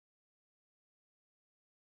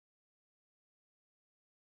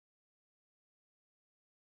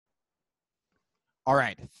All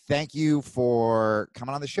right. Thank you for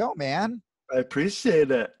coming on the show, man. I appreciate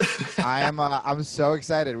it. I'm so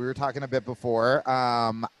excited. We were talking a bit before.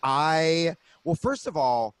 Well, first of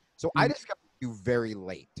all, so I discovered you very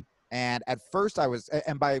late. And at first I was,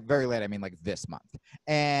 and by very late, I mean like this month,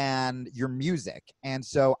 and your music. And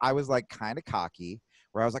so I was like kind of cocky,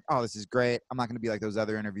 where I was like, oh, this is great. I'm not going to be like those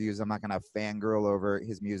other interviews. I'm not going to fangirl over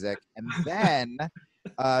his music. And then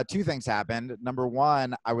two things happened. Number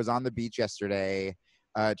one, I was on the beach yesterday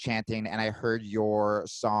chanting, and I heard your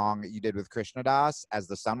song you did with Krishna Das as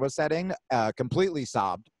the sun was setting, completely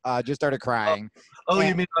sobbed, just started crying. Oh,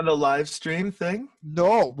 you mean on the live stream thing?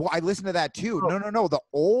 No, well, I listened to that too. No, the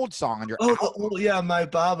old song on your album. Yeah, my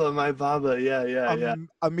Baba, yeah.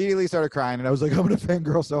 Immediately started crying, and I was like, I'm gonna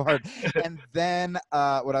fangirl so hard. And then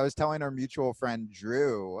what I was telling our mutual friend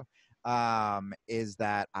Drew is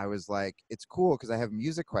that I was like, it's cool because I have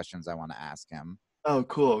music questions I want to ask him. Oh,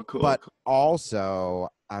 cool. But also,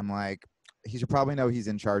 I'm like, he should probably know he's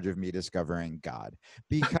in charge of me discovering God,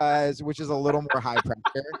 because, which is a little more high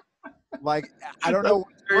pressure. Like, I don't know.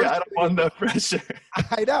 I don't want that pressure.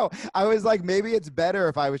 I know. I was like, maybe it's better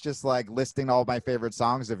if I was just like listing all my favorite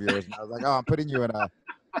songs of yours. And I was like, oh, I'm putting you in a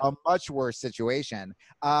much worse situation.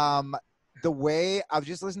 The way I've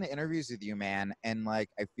just listened to interviews with you, man, and like,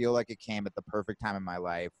 I feel like it came at the perfect time in my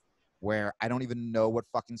life, where I don't even know what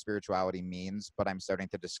fucking spirituality means, but I'm starting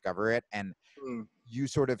to discover it. And you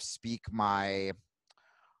sort of speak my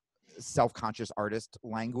self-conscious artist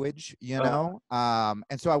language, you know?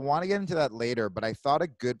 And so I want to get into that later, but I thought a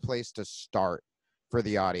good place to start for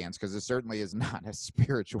the audience, because it certainly is not a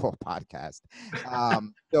spiritual podcast.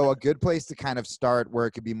 So a good place to kind of start where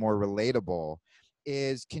it could be more relatable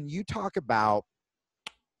is, can you talk about,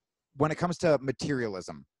 when it comes to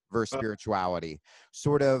materialism versus spirituality,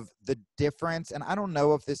 sort of the difference? And I don't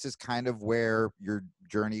know if this is kind of where your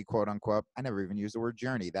journey, quote unquote, I never even used the word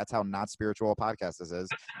journey, that's how not spiritual a podcast this is,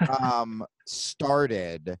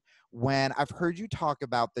 started, when I've heard you talk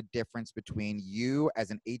about the difference between you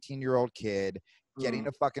as an 18-year-old kid getting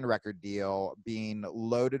a fucking record deal, being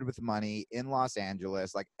loaded with money in Los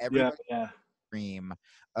Angeles, like everybody's dream,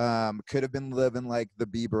 could have been living like the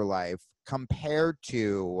Bieber life, compared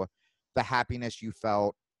to the happiness you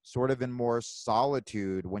felt sort of in more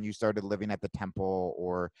solitude when you started living at the temple,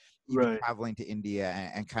 or even traveling to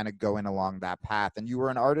India and kind of going along that path. And you were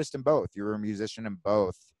an artist in both. You were a musician in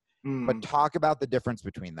both. But talk about the difference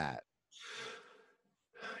between that.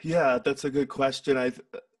 Yeah, that's a good question.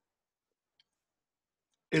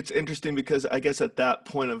 It's interesting because I guess at that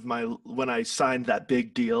point of when I signed that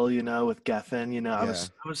big deal, with Geffen, I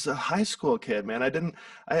was a high school kid, man. I didn't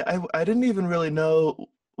even really know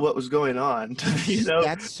what was going on.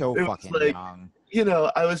 That's so fucking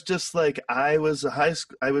young. I was just like, I was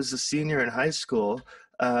a senior in high school,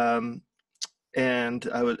 and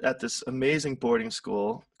I was at this amazing boarding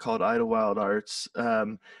school called Idlewild Arts,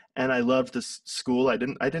 and I loved this school. I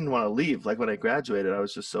didn't want to leave. Like when I graduated, I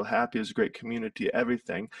was just so happy. It was a great community,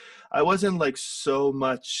 everything. I wasn't like so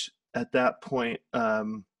much at that point,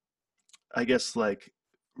 I guess, like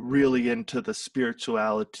really into the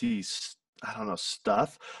spirituality I don't know,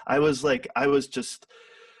 stuff. You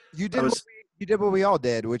did what we all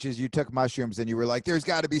did, which is you took mushrooms and you were like, there's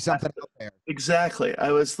got to be something out there. Exactly.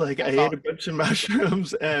 I was like, I ate a bunch of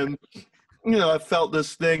mushrooms and, I felt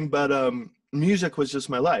this thing, but music was just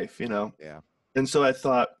my life, Yeah. And so I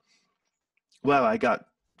thought, wow, I got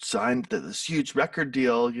signed to this huge record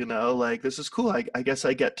deal, like, this is cool. I guess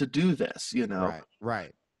I get to do this,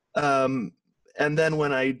 Right. And then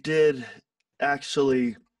when I did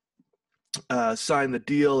actually sign the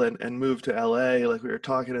deal and move to LA, like we were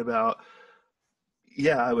talking about,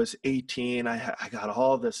 I was 18. I got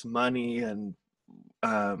all this money and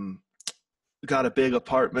got a big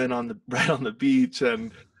apartment right on the beach,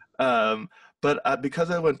 and but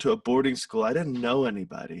because I went to a boarding school, I didn't know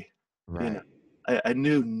anybody. Right. I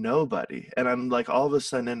knew nobody, and I'm like all of a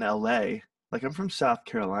sudden in LA. Like I'm from South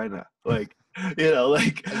Carolina, like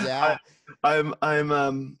like I'm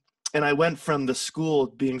and I went from the school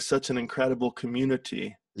being such an incredible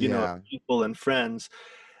community, of people and friends.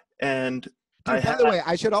 And dude, by the way,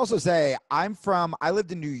 I should also say I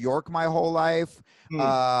lived in New York my whole life.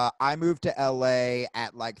 I moved to LA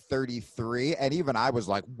at like 33, and even I was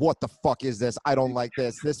like, what the fuck is this? I don't like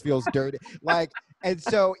this. This feels dirty. Like, and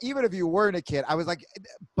so even if you weren't a kid, I was like,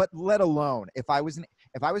 but let alone if I was an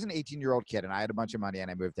 18-year-old kid and I had a bunch of money and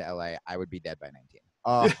I moved to LA, I would be dead by 19.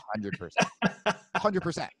 100%.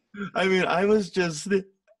 100%. I mean, I was just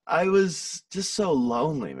so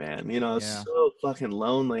lonely, man. So fucking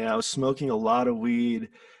lonely. I was smoking a lot of weed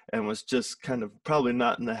and was just kind of probably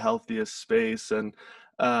not in the healthiest space. And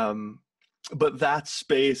but that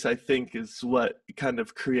space, I think, is what kind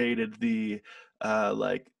of created the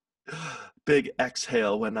like big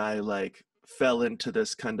exhale when I like fell into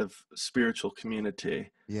this kind of spiritual community,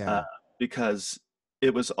 uh, Yeah. because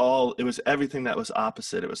it was everything that was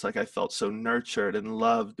opposite. It was like I felt so nurtured and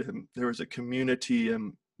loved, and there was a community,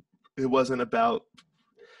 and it wasn't about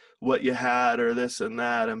what you had or this and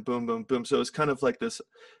that and boom boom boom. So it was kind of like this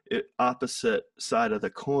opposite side of the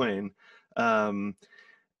coin. um,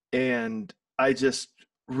 and I just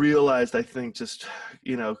realized, I think, just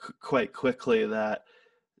quite quickly, that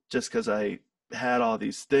just because I had all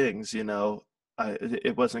these things,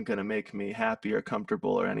 it wasn't going to make me happy or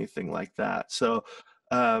comfortable or anything like that. So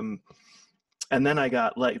um, and then I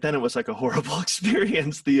got like, then it was like a horrible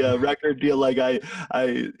experience. The record deal, like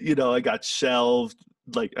I got shelved.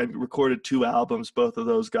 Like I recorded 2 albums, both of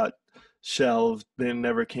those got shelved. They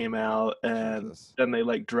never came out, and Jesus. then they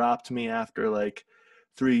like dropped me after like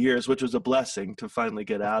 3 years, which was a blessing to finally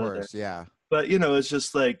get Of out of there. course. Yeah. But it's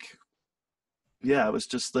just like, yeah, it was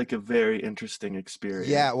just like a very interesting experience.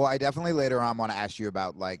 Yeah, well, I definitely later on want to ask you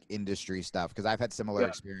about like industry stuff because I've had similar Yeah.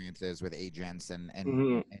 experiences with agents Hmm.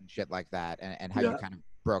 and shit like that, and how you Yeah. kind of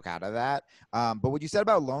broke out of that. But what you said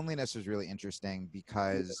about loneliness was really interesting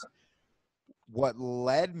because what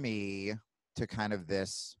led me to kind of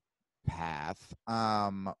this path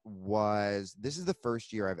was this is the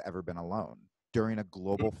first year I've ever been alone during a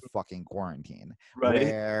global fucking quarantine Right.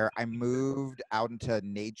 where I moved out into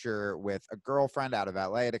nature with a girlfriend out of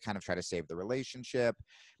LA to kind of try to save the relationship.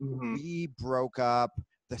 Hmm. We broke up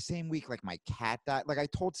the same week like my cat died. Like I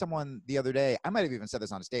told someone the other day, I might have even said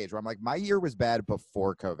this on stage, where I'm like, my year was bad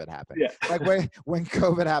before COVID happened. Yeah. Like when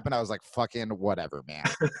COVID happened, I was like, fucking whatever,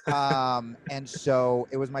 man. And so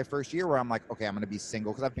it was my first year where I'm like, okay, I'm gonna be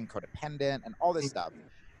single because I've been codependent and all this stuff.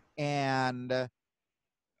 And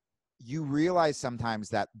you realize sometimes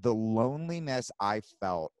that the loneliness I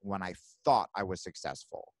felt when I thought I was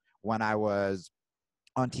successful, when I was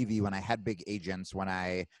on TV, when I had big agents, when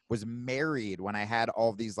I was married, when I had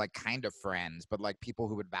all these like kind of friends, but like people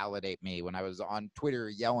who would validate me, when I was on Twitter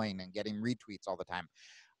yelling and getting retweets all the time,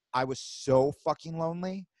 I was so fucking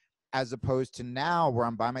lonely. As opposed to now where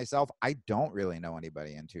I'm by myself, I don't really know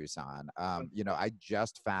anybody in Tucson. I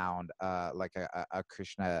just found like a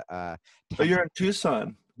Krishna Oh, you're temple. in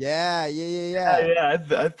Tucson. Yeah, yeah, yeah, Yeah, yeah.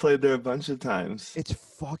 yeah, I've played there a bunch of times. It's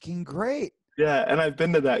fucking great. Yeah, and I've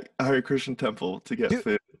been to that Hare Krishna temple to get Dude,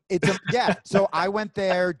 food. it's a yeah. So I went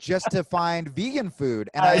there just to find vegan food,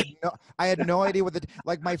 and I, I had no idea what the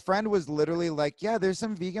like. My friend was literally like, "Yeah, there's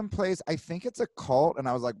some vegan place. I think it's a cult," and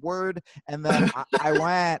I was like, "Word." And then I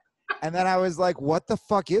went, and then I was like, "What the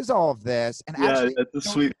fuck is all of this?" And yeah, actually, that's a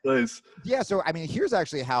sweet place. yeah. So I mean, here's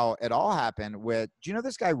actually how it all happened. With do you know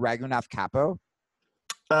this guy Raghunath Capo?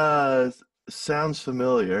 Uh, Sounds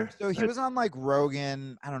familiar. So he was on like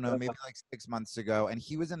Rogan, I don't know, maybe like 6 months ago, and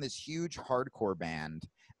he was in this huge hardcore band.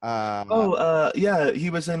 Yeah, he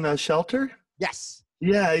was in a shelter. Yes.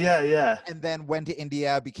 Yeah, yeah, yeah. And then went to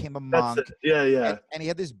India, became a That's it. monk, Yeah, and, yeah. and he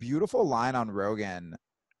had this beautiful line on Rogan.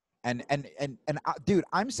 And dude,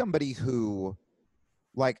 I'm somebody who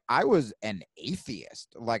like I was an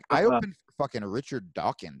atheist. Like I Uh-huh. opened for fucking Richard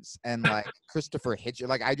Dawkins and like Christopher Hitchens.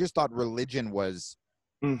 Like I just thought religion was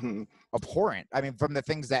Hmm. abhorrent. I mean, from the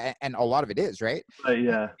things that, and a lot of it is, right?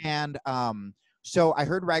 Yeah. And so I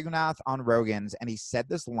heard Raghunath on Rogan's, and he said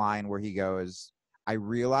this line where he goes, "I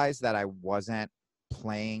realized that I wasn't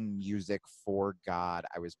playing music for God.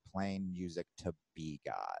 I was playing music to be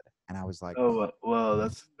God." And I was like, Oh, wow, "Who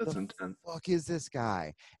that's the intense. fuck is this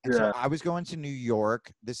guy?" And so Yeah, I was going to New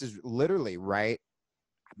York. This is literally right.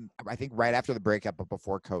 I think right after the breakup, but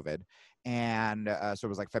before COVID. And so it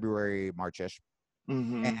was like February, Marchish.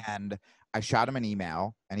 hmm, And I shot him an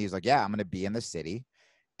email, and he's like, "Yeah, I'm going to be in the city."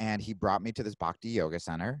 And he brought me to this Bhakti yoga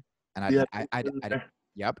center, and yeah.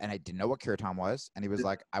 yep, and I didn't know what kirtan was, and he was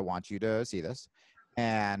like, "I want you to see this."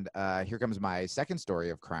 And here comes my second story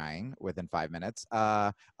of crying within 5 minutes.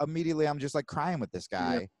 Immediately, I'm just like crying with this Yeah,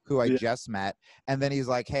 guy who I yeah. just met, and then he's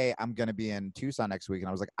like, "Hey, I'm gonna be in Tucson next week," and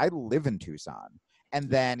I was like, "I live in Tucson." And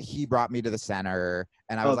then he brought me to the center,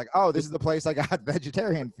 and I was Oh, like, "Oh, this is the place I got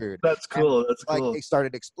vegetarian food." that's And cool. That's like cool. he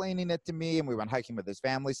started explaining it to me, and we went hiking with his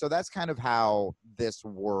family. So that's kind of how this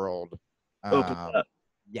world, Open um, up.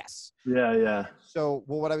 yes. Yeah, yeah. So,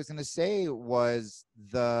 well, what I was going to say was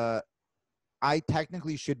I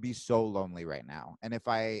technically should be so lonely right now. And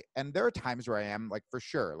there are times where I am like, for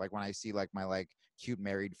sure, like when I see like my like cute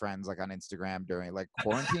married friends, like on Instagram during like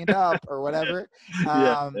quarantined up or whatever.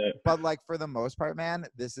 Yeah, yeah. But like for the most part, man,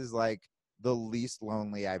 this is like the least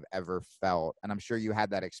lonely I've ever felt. And I'm sure you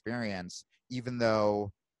had that experience, even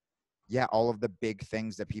though yeah, all of the big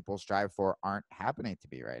things that people strive for aren't happening to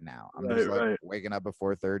me right now. I'm just Right, like right. waking up at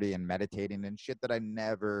 4:30 and meditating and shit that I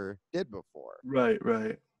never did before. Right,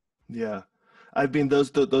 right. Yeah. I mean, those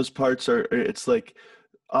parts are, it's like,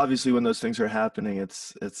 obviously when those things are happening,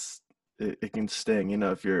 it can sting,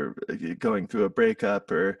 if you're going through a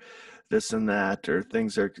breakup or this and that, or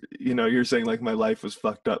things are, you're saying like my life was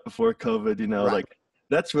fucked up before COVID, Right. like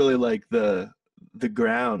that's really like the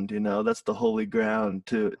ground, that's the holy ground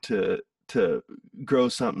to grow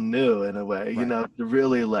something new in a way, Right. to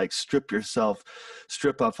really like strip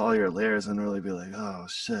off all your layers and really be like, oh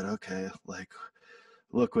shit, okay, like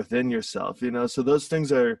look within yourself, so those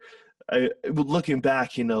things are, looking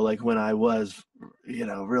back, like when I was,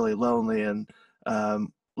 really lonely, and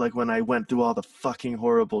like when I went through all the fucking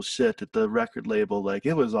horrible shit at the record label, like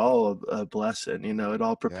it was all a blessing, it all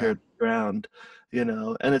Yeah. prepared the ground,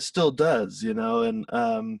 and it still does,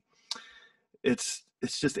 and it's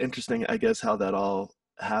just interesting, I guess, how that all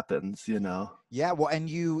happens. Yeah, well, and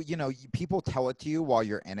people tell it to you while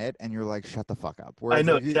you're in it, and you're like, "Shut the fuck up." Where I it's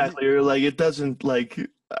know like, exactly. You're like, it doesn't like,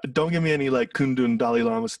 don't give me any like Kundun Dalai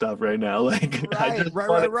Lama stuff right now. Like, I right, just right,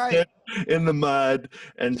 want right, to right. sit in the mud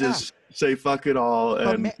and Yeah, just say fuck it all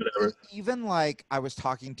but and whatever. even like I was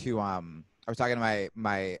talking to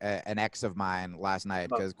my an ex of mine last night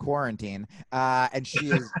because quarantine, and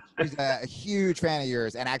she's a huge fan of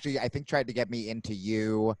yours, and actually I think tried to get me into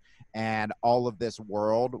you and all of this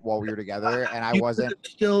world while we were together, and I You could wasn't. have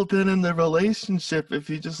still been in the relationship if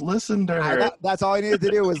you just listened to her. That's all I needed to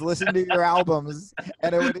do was listen to your albums,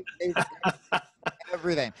 and it would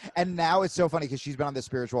everything. And now it's so funny because she's been on this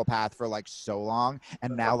spiritual path for like so long,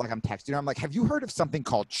 and now like I'm texting her, I'm like, "Have you heard of something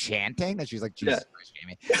called chanting?" And she's like, Yeah. "Jesus Christ,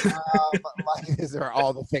 Jamie, like these are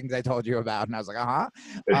all the things I told you about." And I was like,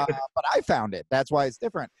 but I found it. That's why it's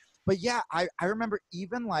different. But yeah, I remember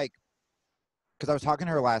even like because I was talking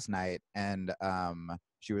to her last night, and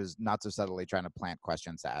she was not so subtly trying to plant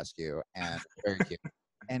questions to ask you, and very cute.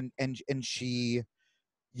 And she,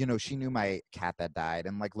 she knew my cat that died,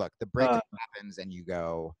 and like, look, the breakup happens, and you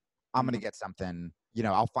go, I'm gonna get something.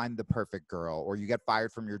 I'll find the perfect girl, or you get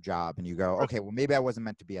fired from your job, and you go, okay, well, maybe I wasn't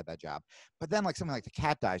meant to be at that job. But then, like, something like the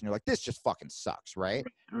cat dies, and you're like, this just fucking sucks, right?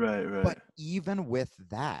 Right, right. But even with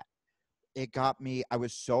that, it got me, I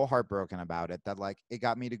was so heartbroken about it that like it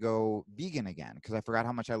got me to go vegan again because I forgot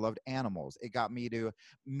how much I loved animals. It got me to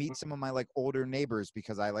meet some of my like older neighbors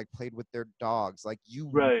because I like played with their dogs. Like you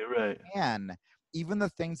Right, right, can, even the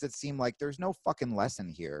things that seem like there's no fucking lesson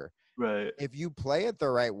here, right. if you play it the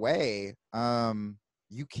right way,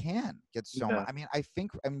 you can get so much. Yeah. I mean,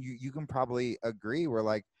 you can probably agree where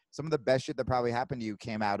like some of the best shit that probably happened to you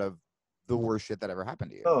came out of the worst shit that ever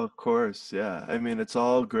happened to you. Oh, of course, yeah. I mean, it's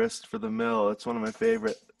all grist for the mill. It's one of my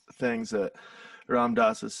favorite things that Ram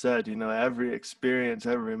Dass has said. Every experience,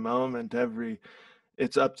 every moment,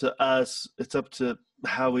 it's up to us. It's up to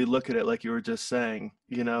how we look at it, like you were just saying.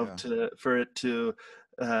 Yeah. For it to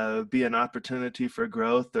be an opportunity for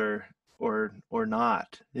growth or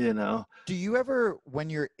not. Do you ever, when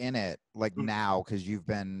you're in it, like now, because you've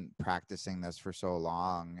been practicing this for so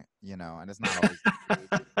long, and it's not always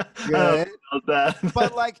good,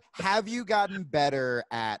 but like, have you gotten better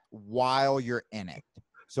at while you're in it?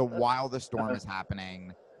 So while the storm is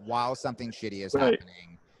happening, while something shitty is Right.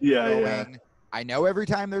 happening, Yeah, yeah. going, I know every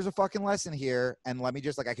time there's a fucking lesson here, and let me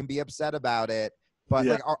just like, I can be upset about it, but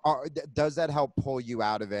Yeah. like, does that help pull you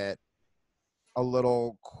out of it a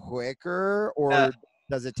little quicker, Uh, or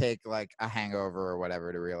does it take like a hangover or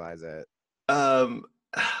whatever to realize it? um,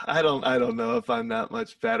 I don't know if I'm that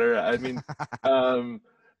much better. I mean,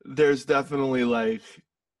 there's definitely like,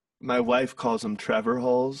 my wife calls them Trevor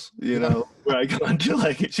holes, Yeah. where I go into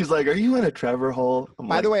like, she's like, "Are you in a Trevor hole?" I'm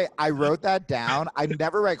By like, the way, I wrote that down. I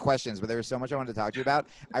never write questions, but there was so much I wanted to talk to you about.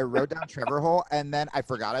 I wrote down Trevor Hole, and then I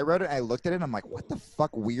forgot I wrote it. And I looked at it, and I'm like, "What the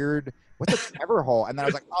fuck, weird? What's a Trevor Hole?" And then I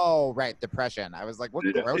was like, "Oh, right, depression." I was like, "What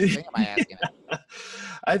gross thing am I asking?"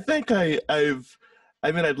 I think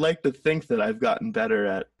I mean, I'd like to think that I've gotten better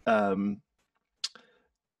at.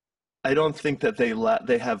 I don't think that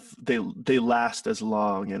they last as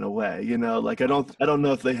long in a way, like I don't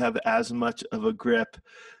know if they have as much of a grip,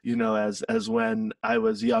 as when I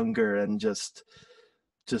was younger and just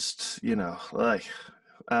like,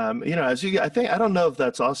 I think, I don't know if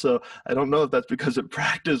that's because of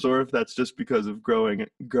practice or if that's just because of growing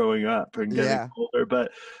up and getting Yeah. older,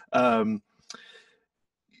 but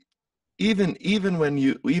even when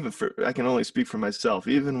even for, I can only speak for myself,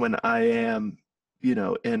 even when I am, in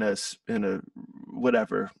a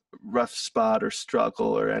whatever rough spot or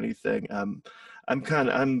struggle or anything,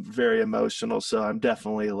 I'm very emotional, so I'm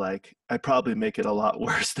definitely like, I probably make it a lot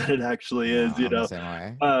worse than it actually No, is, you I'm the know. same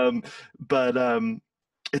way. Um, but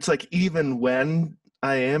it's like, even when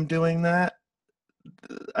I am doing that,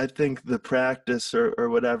 I think the practice or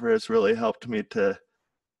whatever has really helped me to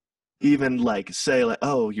even like say like,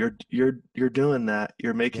 oh, you're doing that,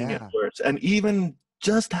 you're making it Yeah. worse. And even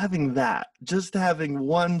just having that, just having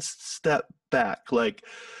one step back, like,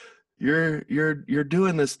 you're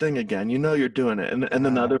doing this thing again, you know, you're doing it. And Yeah.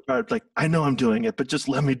 another part, like, I know I'm doing it, but just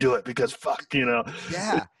let me do it, because fuck, you know.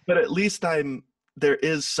 Yeah. But at least there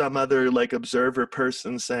is some other like observer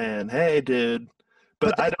person saying, hey dude.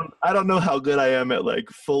 But But I don't know how good I am at like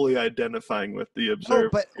fully identifying with the no, observer.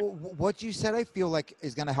 but what you said, I feel like,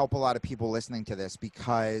 is going to help a lot of people listening to this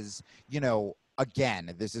because,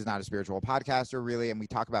 again, this is not a spiritual podcaster really. And we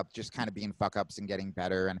talk about just kind of being fuck ups and getting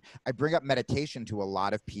better. And I bring up meditation to a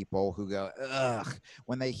lot of people who go, ugh,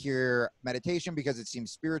 when they hear meditation because it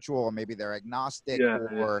seems spiritual, or maybe they're agnostic, Yeah,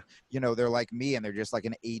 yeah. or, they're like me and they're just like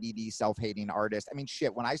an ADD self-hating artist. I mean,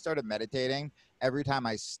 shit, when I started meditating, every time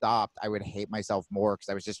I stopped, I would hate myself more because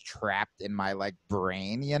I was just trapped in my like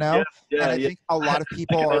brain, Yeah, and yeah, I yeah. think a lot of I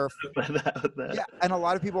people can are, identify that with that. yeah, and a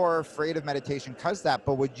lot of people are afraid of meditation because that.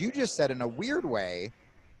 But what you just said in a weird way,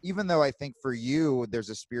 even though I think for you there's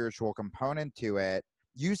a spiritual component to it,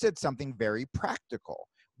 you said something very practical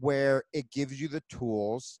where it gives you the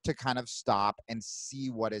tools to kind of stop and see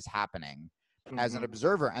what is happening as an Hmm.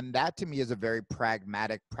 observer. And that to me is a very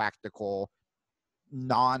pragmatic, practical,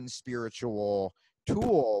 non-spiritual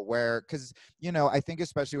tool where, because, I think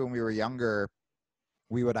especially when we were younger,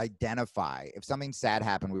 we would identify if something sad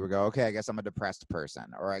happened, we would go, okay, I guess I'm a depressed person,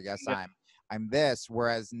 or I guess Yeah. I'm this.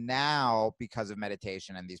 Whereas now, because of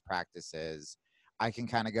meditation and these practices, I can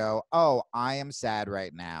kind of go, oh, I am sad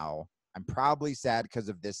right now. I'm probably sad because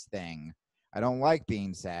of this thing. I don't like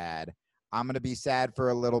being sad. I'm going to be sad for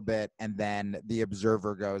a little bit, and then the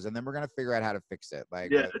observer goes, and then we're going to figure out how to fix it,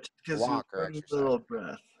 like Yeah, with it gives you walk or one exercise. little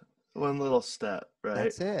breath, one little step, right?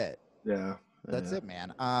 That's it. Yeah, That's yeah. it,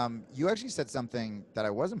 man. You actually said something that I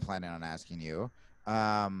wasn't planning on asking you.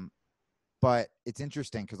 Um, but it's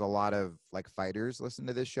interesting because a lot of like fighters listen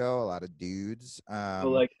to this show, a lot of dudes. So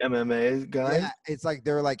like MMA Yeah, guys. it's like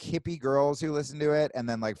they're like hippie girls who listen to it, and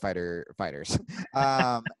then like fighters.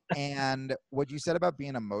 And what you said about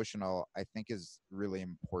being emotional, I think, is really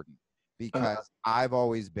important Uh, because I've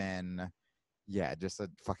always been, yeah, just a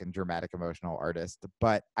fucking dramatic emotional artist.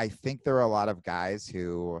 But I think there are a lot of guys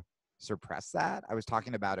who suppress that. I was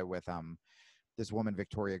talking about it with this woman,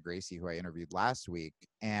 Victoria Gracie, who I interviewed last week,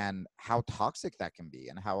 and how toxic that can be,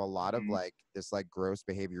 and how a lot of mm, like this like gross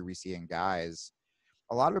behavior we see in guys,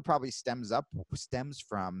 a lot of it probably stems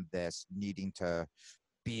from this needing to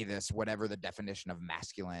be this, whatever the definition of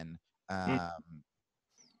masculine mm,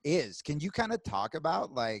 is. Can you kind of talk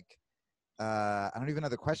about like, I don't even know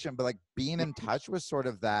the question, but like being in touch with sort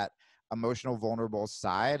of that emotional, vulnerable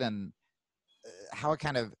side, and how it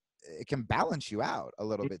can balance you out a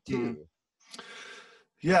little bit mm. too.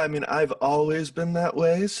 Yeah, I mean, I've always been that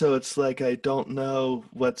way, so it's like I don't know.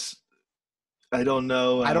 I don't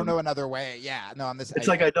know another way. Yeah, no, I'm this. It's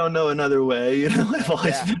like I don't know another way. You know, I've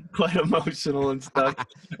always Yeah, been quite emotional and stuff.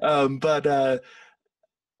 Um, but uh,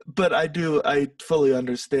 but I fully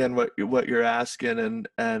understand what you're asking,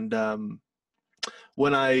 and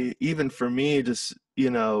when I, even for me, just, you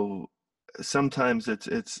know, sometimes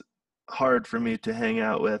it's hard for me to hang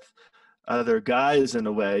out with other guys in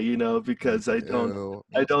a way, you know, me because too. I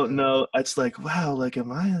Me don't too. know. It's like, wow, like,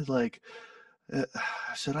 am I like, uh,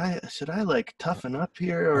 should I like toughen up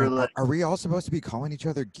here, or like, Are we all supposed to be calling each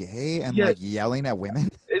other gay and yeah, like yelling at women?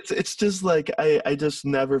 it's just like, I just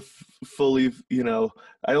never fully, you know,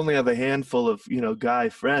 I only have a handful of, you know, guy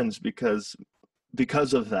friends because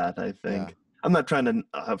of that. I Yeah, think I'm not trying to,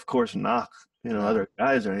 of course, knock, you know, no. other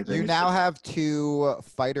guys or anything. You It's now just, have two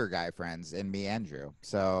fighter guy friends in me and Drew.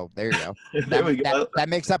 So there you go. there we That go. that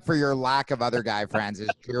makes up for your lack of other guy friends.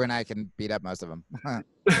 Is Drew and I can beat up most of them.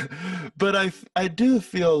 But I do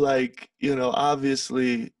feel like, you know,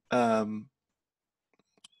 obviously,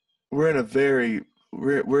 we're in a very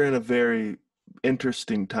we're in a very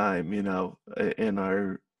interesting time, you know, in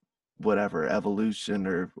our whatever evolution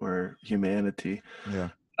or humanity. Yeah.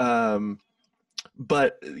 Um,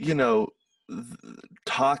 but you know,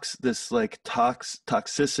 this like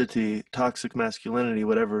toxicity, toxic masculinity,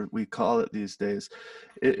 whatever we call it these days,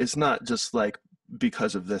 it's not just like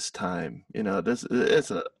because of this time, you know, this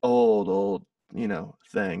it's an old, you know,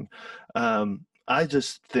 thing. I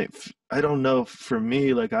just think, I don't know, for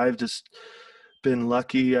me, like, I've just been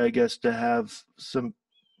lucky, I guess, to have some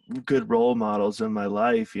good role models in my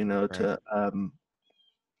life, you know, Right. to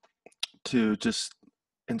to just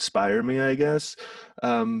inspire me, I guess.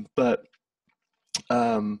 But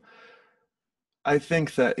I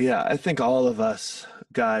think that, yeah, I think all of us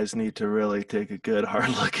guys need to really take a good hard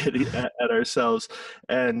look at ourselves,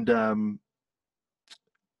 and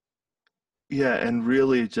yeah, and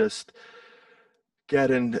really just get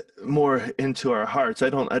in more into our hearts. I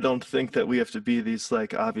don't think that we have to be these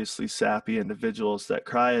like obviously sappy individuals that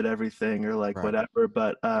cry at everything or like Right. whatever,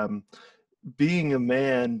 but being a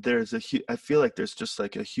man, I feel like there's just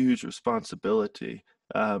like a huge responsibility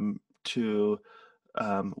to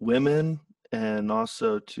women and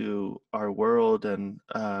also to our world and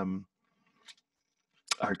our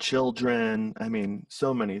children. I mean,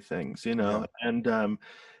 so many things, Yeah. and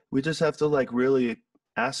we just have to like really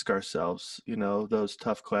ask ourselves, those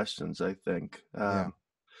tough questions, I think. Yeah.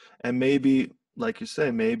 And maybe, like you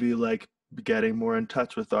say, maybe like getting more in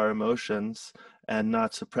touch with our emotions and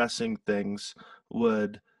not suppressing things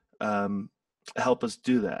would um, help us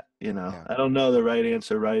do that. Yeah. I don't know the right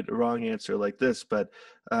answer, wrong answer like this, but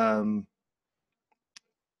um,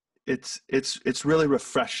 it's really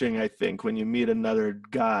refreshing, I think, when you meet another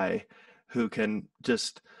guy who can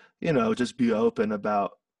just be open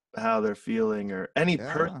about how they're feeling, or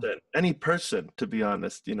Yeah. any person, to be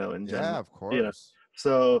honest, in Yeah, general. of Yeah. course.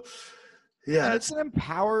 So yeah, And it's an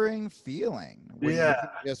empowering feeling when you yeah, can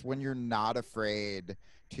just when you're not afraid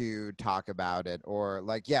to talk about it, or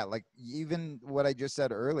like, yeah, like even what I just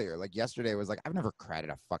said earlier, like yesterday was like, I've never cried at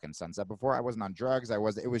a fucking sunset before. I wasn't on drugs. It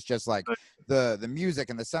was just like the music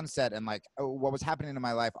and the sunset and like what was happening in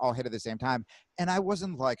my life all hit at the same time. And I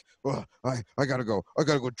wasn't like, oh, I gotta go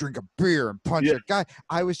drink a beer and punch yeah, a guy.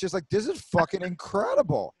 I was just like, this is fucking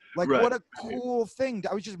incredible. Like, right. what a cool thing.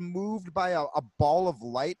 I was just moved by a ball of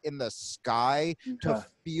light in the sky to Yeah,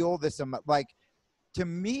 feel this. Like, to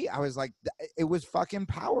me, I was like, it was fucking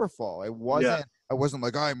powerful. yeah, I wasn't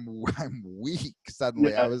like, I'm weak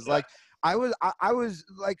suddenly. yeah, I was like, oh,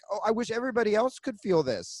 I wish everybody else could feel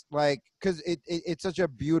this. Like, cause it's such a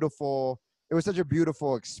beautiful, it was such a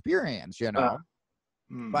beautiful experience, uh, But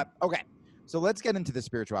mm. okay. So let's get into the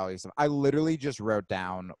spirituality stuff. I literally just wrote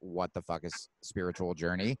down what the fuck is spiritual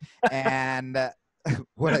journey. And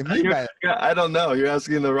what I mean by Yeah, I don't know. You're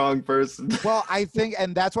asking the wrong person. well, I think,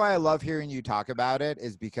 and that's why I love hearing you talk about it,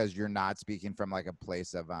 is because you're not speaking from like a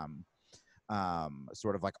place of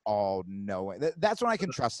sort of like all knowing. That's when I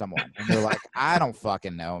can trust someone when they're like, I don't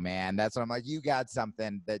fucking know, man. That's when I'm like, you got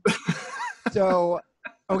something that. So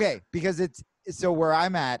okay, because so where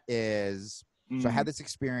I'm at is, so I had Mm. this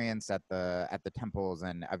experience at the temples,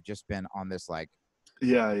 and I've just been on this like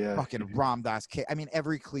Yeah, yeah. fucking Ram Dass I mean,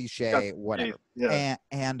 every Yeah, cliche, whatever. yeah,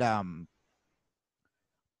 And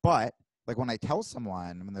but like when I tell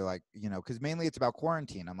someone, when they're like, because mainly it's about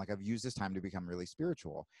quarantine, I'm like, I've used this time to become really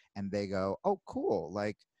spiritual, and they go, oh, cool.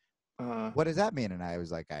 Like, uh, what does that mean? And I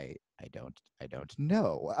was like, I don't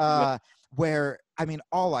know. yeah, Where I mean,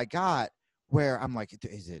 all I got, where I'm like,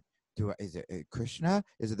 is it Krishna?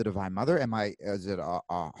 Is it the Divine Mother? Is it a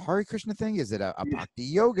Hare Krishna thing? Is it a yeah. Bhakti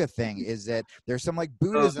Yoga thing? Is it there's some like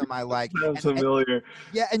Buddhism I like, Sounds and familiar.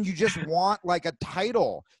 yeah, and you just want like a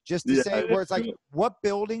title just to Yeah, say, where it's like, yeah, what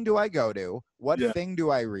building do I go to? What yeah, thing do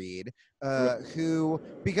I read? right,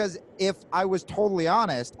 Because if I was totally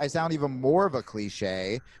honest, I sound even more of a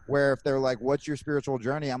cliche, where if they're like, what's your spiritual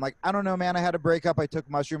journey? I'm like, I don't know, man. I had a breakup. I took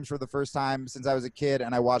mushrooms for the first time since I was a kid,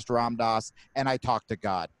 and I watched Ram Dass, and I talked to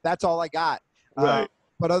God. That's all I got. Uh, right,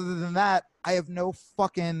 but other than that, I have no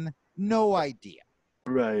idea.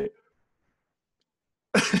 right.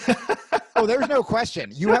 Oh, there's no question.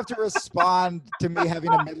 You have to respond to me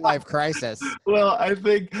having a midlife crisis. Well, I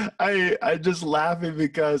think I just laughing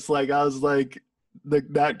because like I was like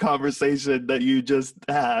that conversation that you just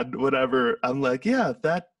had, whatever. I'm like, yeah,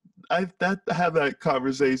 that had that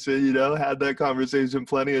conversation, had that conversation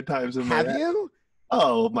plenty of times in my Have head. you?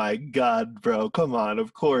 Oh my God, bro. Come on, of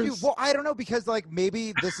Dude, course. well, I don't know, because like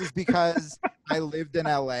maybe this is because I lived in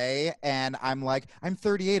LA and I'm like, I'm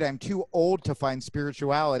 38. I'm too old to find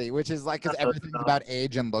spirituality, which is like, because everything's about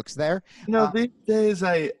age and looks there. These days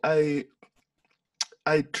I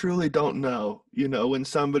truly don't know, when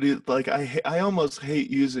somebody like I almost hate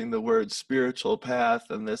using the word spiritual path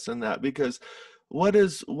and this and that, because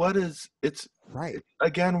Right.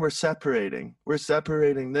 again, we're separating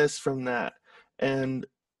this from that, and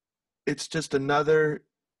it's just another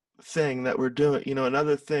thing that we're doing,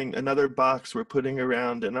 another box we're putting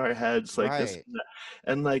around in our heads, like this Right. and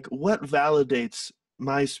that. And like, what validates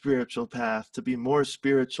my spiritual path to be more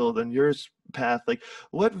spiritual than yours path? Like,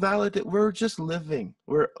 what validate? We're just living,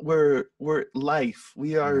 we're life,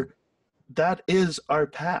 we Yeah. are, that is our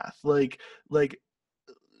path. Like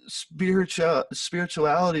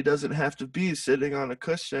spirituality doesn't have to be sitting on a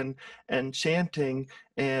cushion and chanting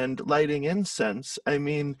and lighting incense. I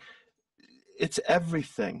mean, it's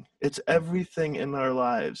everything. It's everything in our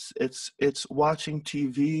lives. It's watching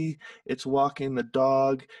TV, it's walking the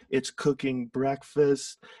dog, it's cooking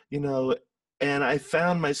breakfast, you know. And I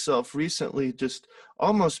found myself recently just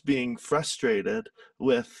almost being frustrated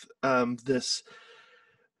with this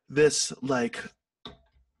like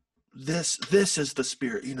this is the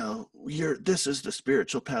spirit, you know, this is the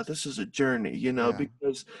spiritual path, this is a journey, you know, Yeah.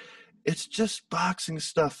 because it's just boxing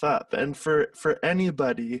stuff up. And for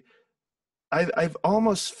anybody, I've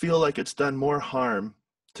almost feel like it's done more harm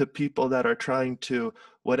to people that are trying to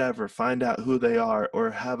whatever find out who they are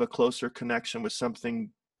or have a closer connection with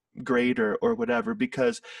something greater or whatever,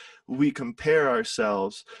 because we compare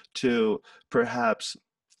ourselves to perhaps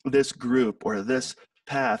this group or this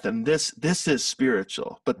path, and this is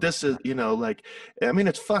spiritual, but this is, you know, like, I mean,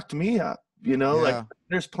 it's fucked me up, you know, like Yeah.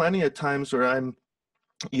 there's plenty of times where I'm,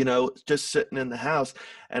 you know, just sitting in the house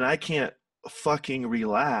and I can't fucking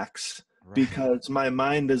relax Right. because my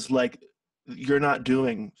mind is like, you're not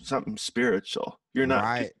doing something spiritual. You're not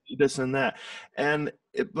Right. this and that. And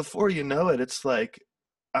before you know it, it's like,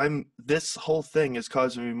 this whole thing is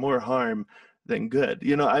causing me more harm than good.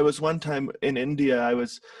 You know, I was one time in India, I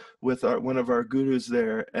was with one of our gurus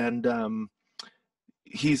there, and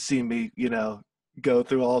he's seen me, you know, go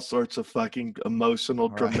through all sorts of fucking emotional,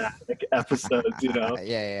 Right. dramatic episodes, you know. Yeah,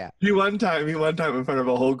 yeah, yeah. He one time in front of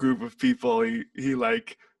a whole group of people, he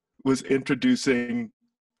like was introducing,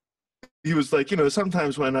 he was like, you know,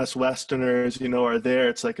 sometimes when us Westerners, you know, are there,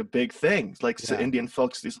 it's like a big thing. Like, so Yeah. Indian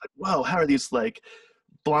folks, these like, whoa, how are these like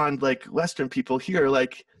blonde, like Western people here,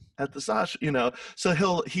 like at the Sash, you know?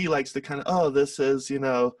 So he likes to kind of, oh, this is, you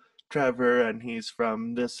know, Trevor, and he's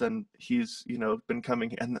from this, and he's, you know, been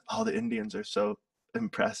coming, and all the Indians are so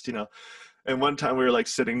impressed, you know. And one time we were like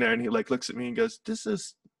sitting there, and he like looks at me and goes, "This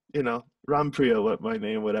is, you know, Rampriya, what my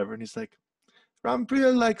name, whatever." And he's like,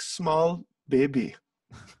 "Rampriya, like small baby."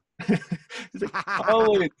 He's like,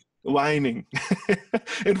 "Oh, it's whining,"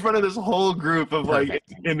 in front of this whole group of like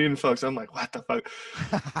Perfect. Indian folks. I'm like, "What the fuck?"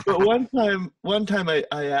 But one time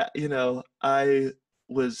you know, I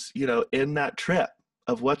was, you know, in that trip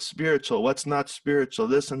of what's spiritual, what's not spiritual,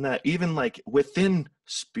 this and that, even like within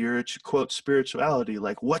spiritual, quote, spirituality,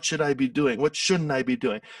 like what should I be doing? What shouldn't I be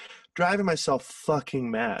doing? Driving myself fucking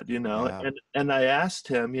mad, you know? Yeah. And I asked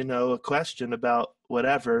him, you know, a question about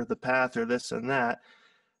whatever, the path or this and that.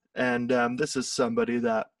 And this is somebody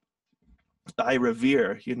that I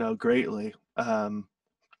revere, you know, greatly. And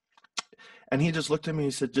he just looked at me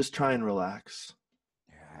and he said, just try and relax.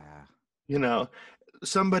 Yeah. You know,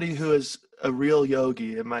 somebody who is a real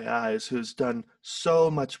yogi in my eyes, who's done so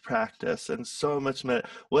much practice and so much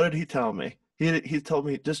what did he tell me? He told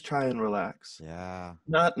me, just try and relax. Yeah.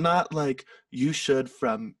 Not like you should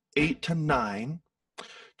from 8 to 9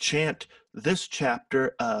 chant this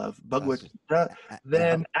chapter of That's Bhagavad just, Gita. yeah.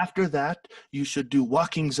 Then after that, you should do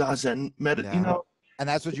walking zazen, you Yeah. know. And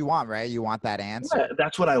that's what you want, right? You want that Yeah, answer.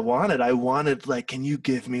 that's what I wanted. I wanted, like, can you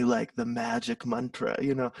give me like the magic mantra,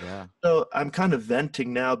 you know? Yeah. So I'm kind of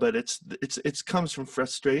venting now, but it's comes from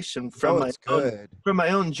frustration No, it's good. from my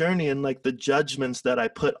own journey and like the judgments that I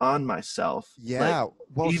put on myself, like Yeah.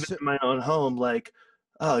 Well, even so, in my own home, like,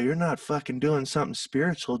 oh, you're not fucking doing something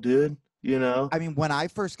spiritual, dude, you know? I mean, when I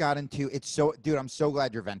first got into it's so, dude, I'm so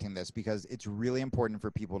glad you're venting this because it's really important for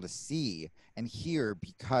people to see and hear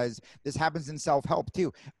because this happens in self-help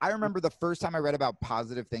too. I remember the first time I read about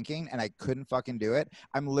positive thinking and I couldn't fucking do it.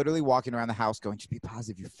 I'm literally walking around the house going, just be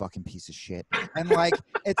positive, you fucking piece of shit. And like,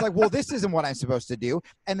 it's like, well, this isn't what I'm supposed to do.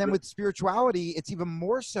 And then with spirituality, it's even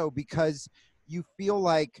more so because you feel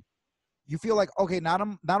like okay, not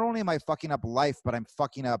only am I fucking up life, but I'm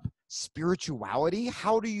fucking up spirituality.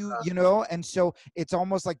 How do you know? And so it's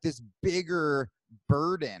almost like this bigger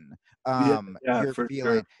burden Yeah, yeah, you're for sure,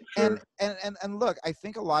 feeling. for And sure. and look, I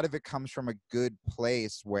think a lot of it comes from a good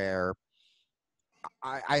place where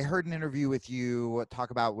I heard an interview with you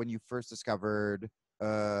talk about when you first discovered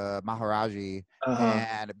Maharaji Uh-huh.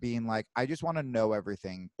 and being like, I just want to know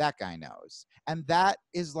everything that guy knows. And that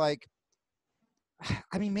is like,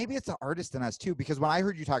 I mean, maybe it's the artist in us too, because when I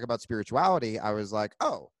heard you talk about spirituality, I was like,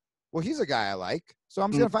 oh, well, he's a guy I like, so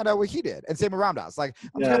I'm just Mm, gonna find out what he did. And same with Ramdas. Like,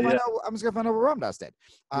 yeah, yeah, I'm just gonna find out what Ramdas did.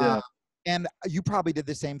 Uh, yeah, and you probably did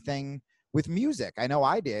the same thing with music. I know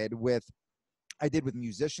I did with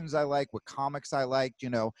musicians I like, with comics I liked, you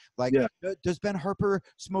know, like, yeah, does Ben Harper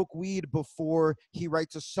smoke weed before he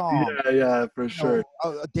writes a song? yeah, yeah, for You know,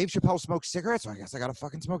 sure. Dave Chappelle smokes cigarettes, so I guess I gotta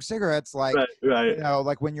fucking smoke cigarettes. Like, Right, right. you know,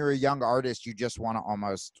 like when you're a young artist, you just want to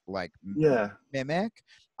almost like Yeah. mimic.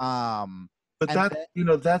 But And that,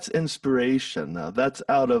 then that's inspiration though. That's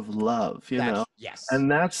out of love, that's yes. And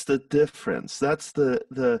that's the difference. That's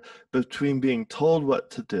the between being told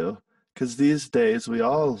what to do, because these days we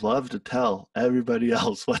all love to tell everybody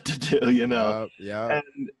else what to do, Yep, yep.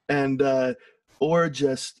 and or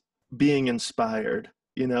just being inspired,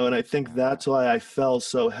 and I think that's why I fell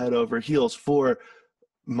so head over heels for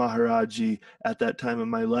Maharaji at that time in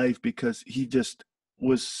my life, because he just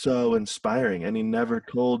was so inspiring, and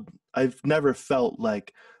I've never felt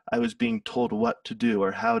like I was being told what to do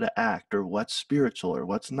or how to act or what's spiritual or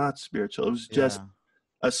what's not spiritual. It was just Yeah.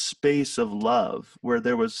 a space of love where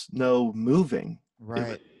there was no moving. It was,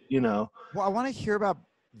 Right. you know, Well, I want to hear about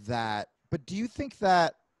that. But do you think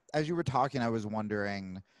that as you were talking, I was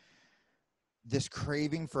wondering this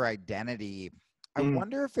craving for identity. I mm,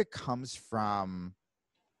 wonder if it comes from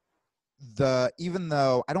the even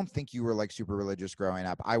though I don't think you were like super religious growing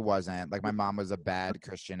up. I wasn't. Like my mom was a bad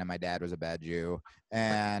Christian and my dad was a bad Jew.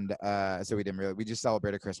 And so we just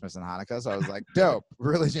celebrated Christmas and Hanukkah. So I was like, dope,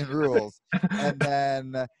 religion rules. And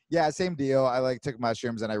then yeah, same deal. I like took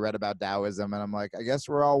mushrooms and I read about Taoism and I'm like, I guess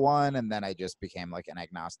we're all one. And then I just became like an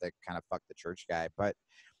agnostic kind of fuck the church guy. But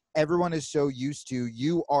everyone is so used to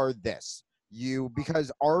you are this.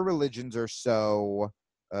 Because our religions are so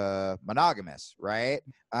monogamous, right?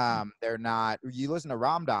 They're not. You listen to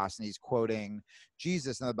Ram Dass and he's quoting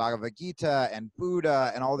Jesus in the Bhagavad Gita and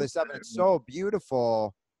Buddha and all this stuff, and it's so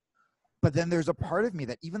beautiful. But then there's a part of me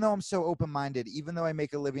that even though I'm so open-minded, even though I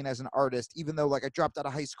make a living as an artist, even though like I dropped out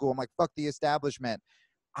of high school, I'm like, fuck the establishment,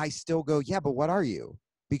 I still go, yeah, but what are you? mm,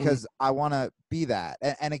 Because I want to be that.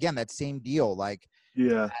 And again, that same deal, like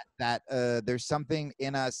yeah, that there's something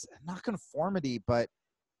in us, not conformity, but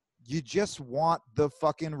you just want the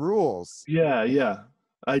fucking rules. yeah, yeah.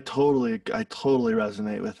 I totally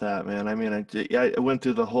resonate with that, man. I mean, I went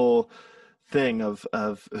through the whole thing of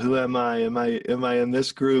who am I? Am I in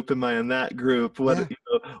this group? Am I in that group? Yeah.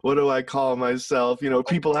 What do I call myself?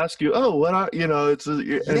 People ask you, oh, what are and Yeah, it's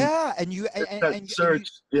that and search.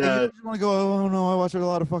 you Yeah, don't just want to go. Oh no, I watched a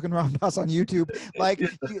lot of fucking Ram Dass on YouTube. Like yeah,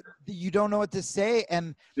 you don't know what to say,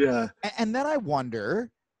 yeah. and then I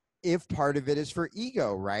wonder if part of it is for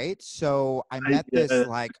ego, right? So I met Yeah. this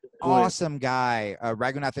like Good point. awesome guy.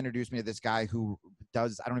 Raghunath introduced me to this guy who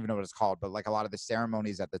does, I don't even know what it's called, but like a lot of the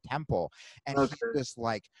ceremonies at the temple. And he's Okay. just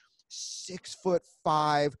like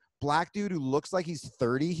 6'5" black dude who looks like he's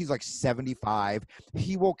 30. He's like 75.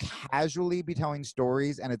 He will casually be telling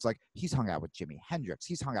stories. And it's like, he's hung out with Jimi Hendrix.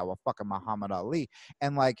 He's hung out with fucking Muhammad Ali.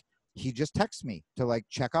 And like, he just texts me to like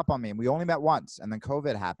check up on me. And we only met once. And then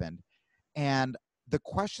COVID happened. And the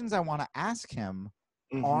questions I want to ask him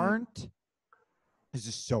Hmm. aren't, this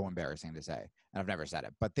is so embarrassing to say, and I've never said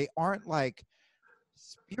it, but they aren't like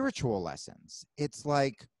spiritual lessons. It's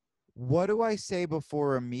like, what do I say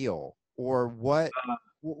before a meal? Or what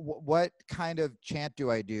kind of chant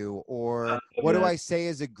do I do? Or what do Yeah. I say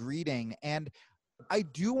as a greeting? And I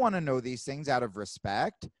do want to know these things out of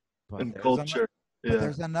respect, but And culture. Yeah.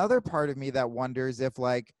 there's another part of me that wonders if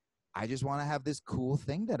like I just want to have this cool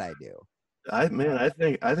thing that I do. I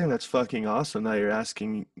think that's fucking awesome that you're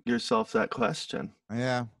asking yourself that question.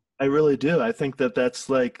 Yeah. I really do. I think that that's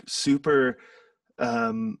like super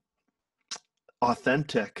um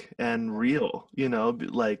authentic and real,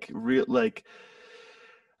 like real, like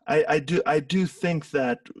I do think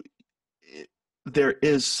that there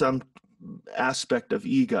is some aspect of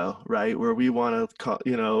ego, right? Where we want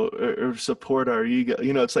to, or support our ego.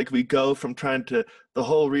 It's like we go from trying to, the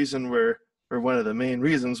whole reason or one of the main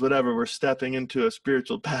reasons, whatever, we're stepping into a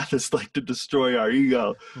spiritual path is like to destroy our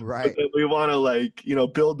ego. But Right. then we want to like,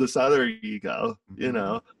 build this other ego,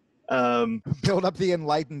 Hmm. um, Build up the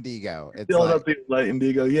enlightened ego. It's build like, up the enlightened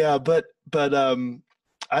ego. Yeah. But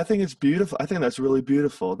I think it's beautiful. I think that's really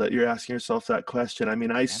beautiful that you're asking yourself that question. I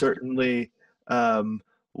mean, I thank you. certainly,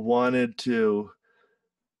 wanted to,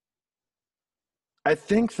 I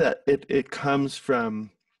think that it comes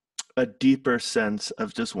from a deeper sense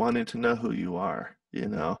of just wanting to know who you are,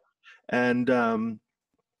 Yeah. and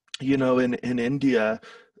in India,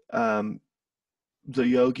 um, the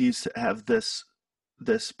yogis have this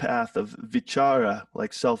path of vichara,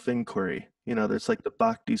 like self-inquiry. There's like the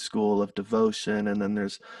bhakti school of devotion, and then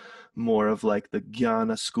there's more of like the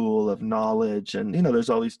jnana school of knowledge, and there's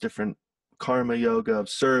all these different karma yoga of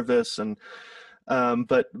service, and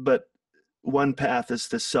but one path is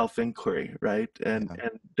this self-inquiry, right? And Yeah.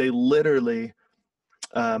 and they literally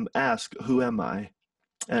ask, "Who am I?"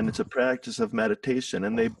 And it's a practice of meditation,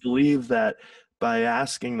 and they believe that by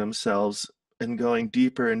asking themselves and going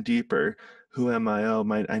deeper and deeper, "Who am I?" Oh,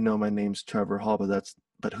 I know my name's Trevor Hall,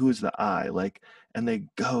 but who is the I? Like, and they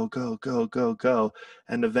go, go, go, go, go.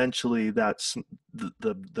 And eventually that's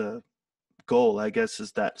the goal, I guess,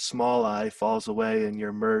 is that small I falls away and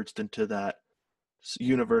you're merged into that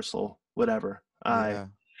universal whatever I. Yeah.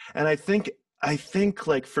 And I think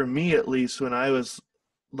like for me at least, when I was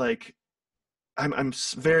like, I'm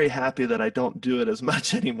very happy that I don't do it as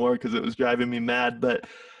much anymore because it was driving me mad. But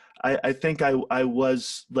I think I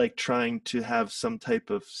was like trying to have some type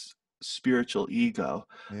of spiritual ego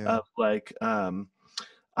Yeah. of like,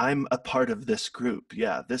 I'm a part of this group.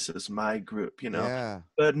 Yeah, this is my group, you know. Yeah.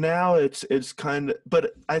 But now it's kind of,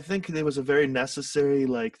 but I think it was a very necessary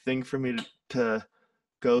like thing for me to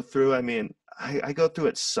go through. I mean, I go through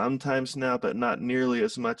it sometimes now, but not nearly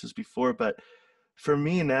as much as before. But for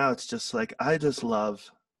me now, it's just like I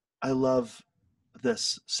love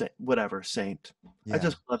this saint, whatever saint. I Yeah.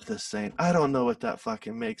 just love this saint. I don't know what that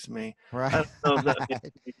fucking makes me. I Right. don't know if that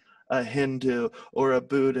makes me a Hindu or a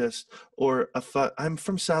Buddhist or I'm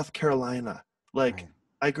from South Carolina. Like, Right.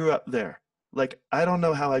 I grew up there. Like, I don't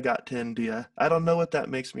know how I got to India. I don't know what that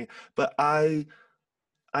makes me, but I'm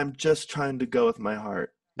just trying to go with my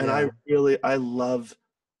heart. And Yeah. I love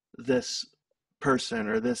this person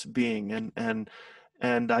or this being,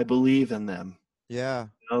 and I believe in them. Yeah.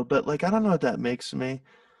 But like, I don't know what that makes me,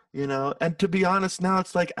 and to be honest, now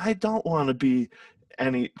it's like I don't want to be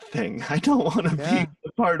anything. I don't want to be Yeah.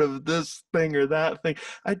 a part of this thing or that thing.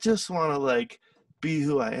 I just want to like be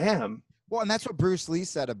who I am. Well, and that's what Bruce Lee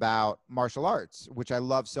said about martial arts, which I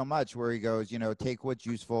love so much, where he goes, take what's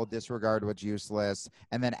useful, disregard what's useless,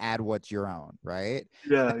 and then add what's your own, right?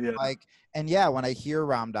 Yeah, And yeah, like, and yeah, when I hear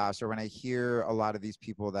Ram Dass or when I hear a lot of these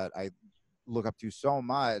people that I look up to so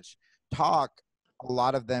much talk, a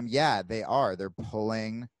lot of them, yeah, they're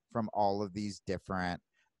pulling from all of these different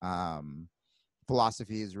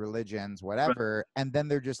philosophies, religions, right. whatever, and then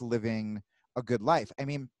they're just living a good life. I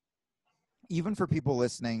mean, even for people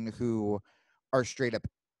listening who are straight up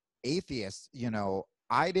atheists,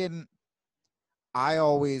 I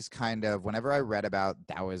always kind of, whenever I read about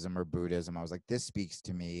Taoism or Buddhism, I was like, this speaks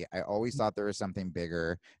to me. I always thought there was something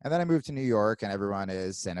bigger. And then I moved to New York and everyone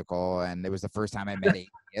is cynical. And it was the first time I met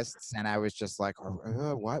atheists. And I was just like,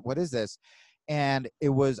 what is this? And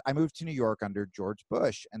I moved to New York under George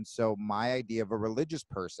Bush. And so my idea of a religious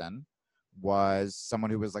person was someone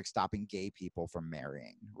who was like stopping gay people from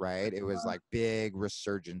marrying, right? It was like big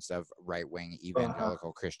resurgence of right-wing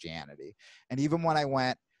evangelical Christianity. And even when I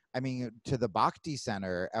went, to the Bhakti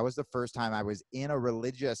Center, that was the first time I was in a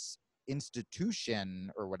religious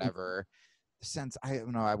institution or whatever. Since I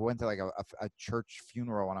went to like a church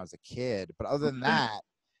funeral when I was a kid. But other than that,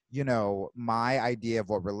 my idea of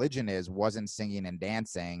what religion wasn't singing and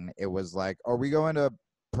dancing. It was like, are we going to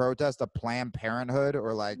protest a Planned Parenthood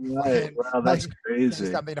or like Right. fucking Wow, like that's say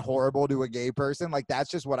crazy. something horrible to a gay person? Like that's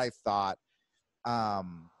just what I thought Wow.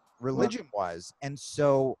 religion was. And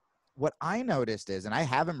so what I noticed is, and I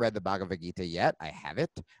haven't read the Bhagavad Gita yet. I have it.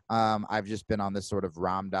 I've just been on this sort of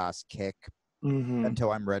Ram Dass kick Mm-hmm.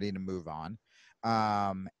 until I'm ready to move on.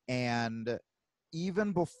 And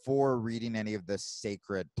even before reading any of the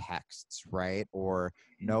sacred texts, right, or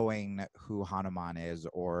knowing who Hanuman is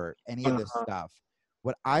or any of this stuff,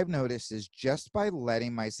 what I've noticed is just by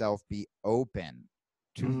letting myself be open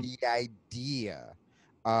to Mm-hmm. the idea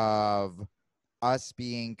of us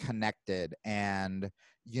being connected and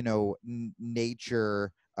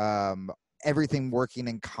nature, everything working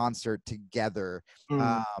in concert together,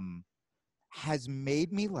 has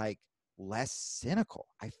made me like less cynical.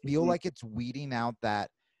 I feel Mm-hmm. like it's weeding out that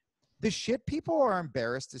the shit people are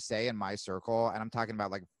embarrassed to say in my circle, and I'm talking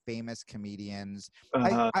about like famous comedians.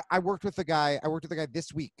 I worked with a guy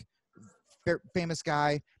this week, famous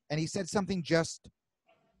guy, and he said something just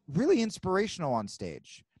really inspirational on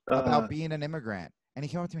stage about being an immigrant. And he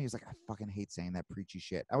came up to me, he was like, I fucking hate saying that preachy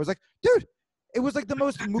shit. I was like, dude, it was like the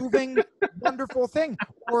most moving, wonderful thing.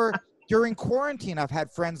 Or during quarantine, I've had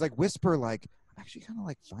friends like whisper, like, I'm actually kind of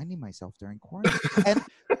like finding myself during quarantine. And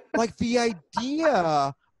like the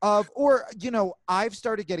idea of, or, I've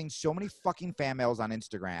started getting so many fucking fan mails on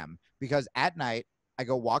Instagram because at night I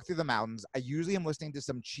go walk through the mountains. I usually am listening to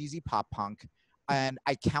some cheesy pop punk and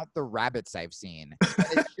I count the rabbits I've seen. And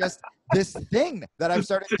it's just this thing that I've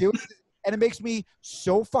started doing. And it makes me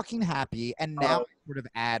so fucking happy. And now I sort of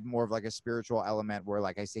add more of like a spiritual element where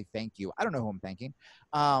like I say thank you. I don't know who I'm thanking.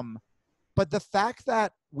 But the fact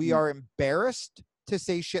that we are embarrassed to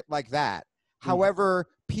say shit like that, however,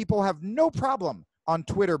 people have no problem on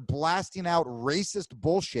Twitter blasting out racist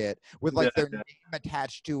bullshit with like their name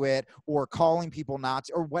attached to it or calling people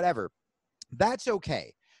Nazi or whatever. That's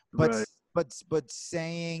okay. But Right.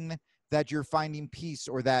 saying that you're finding peace,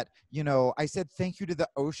 or that, you know, I said thank you to the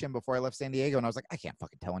ocean before I left San Diego, and I was like, I can't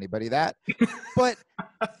fucking tell anybody that. But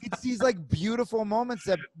it's these like beautiful moments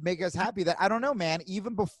that make us happy that, I don't know, man,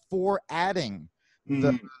 even before adding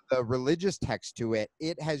the religious text to it,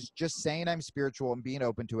 it has just saying I'm spiritual and being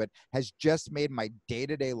open to it has just made my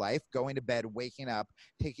day-to-day life, going to bed, waking up,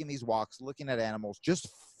 taking these walks, looking at animals, just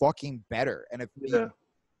fucking better. And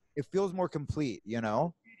it feels more complete, you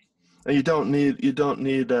know? And you don't need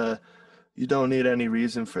any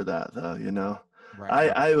reason for that, though, you know.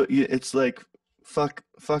 Right. It's like fuck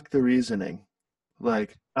the reasoning.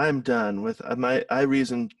 Like, I'm done with I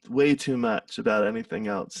reason way too much about anything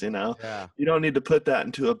else, you know. Yeah. You don't need to put that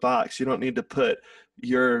into a box. You don't need to put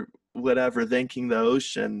your whatever thanking the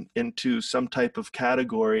ocean into some type of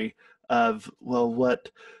category of, well, what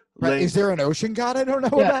Right. Is there an ocean god I don't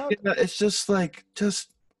know about? You know, it's just like,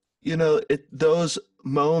 you know, those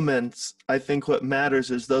moments, I think what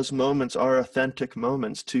matters is those moments are authentic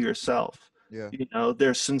moments to yourself. Yeah. You know,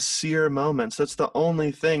 they're sincere moments. That's the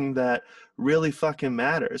only thing that really fucking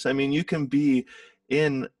matters. I mean, you can be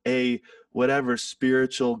in a whatever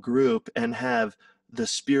spiritual group and have the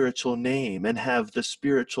spiritual name and have the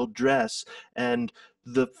spiritual dress and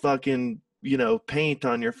the fucking, you know, paint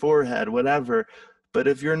on your forehead, whatever. But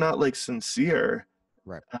if you're not like sincere,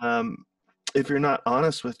 Right. If you're not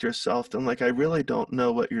honest with yourself, then like, I really don't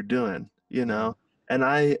know what you're doing, you know? And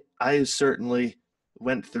I certainly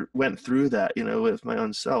went through that, you know, with my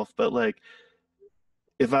own self. But like,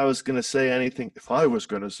 if I was going to say anything to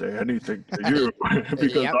you,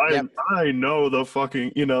 because I know the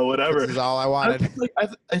fucking, you know, whatever. This is all I wanted.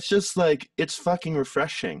 It's just like, it's fucking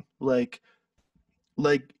refreshing. Like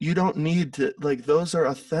you don't need to, like, those are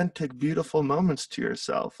authentic, beautiful moments to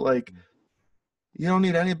yourself. Like, you don't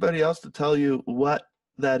need anybody else to tell you what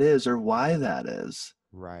that is or why that is.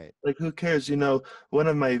 Right. Like, who cares? You know, one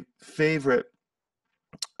of my favorite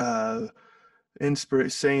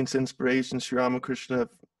saints, inspirations, Sri Ramakrishna,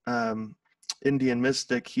 Indian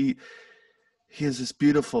mystic, he has this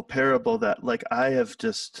beautiful parable that, like, I have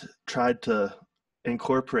just tried to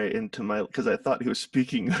incorporate into my, because I thought he was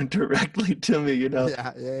speaking directly to me, you know. He's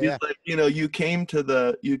like, you know, you came to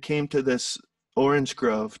this orange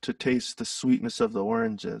grove to taste the sweetness of the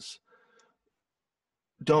oranges.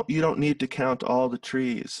 You don't need to count all the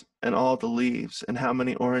trees and all the leaves and how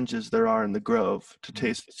many oranges there are in the grove to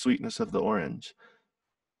taste the sweetness of the orange.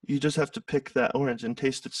 You just have to pick that orange and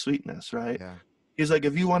taste its sweetness, right? Yeah. He's like,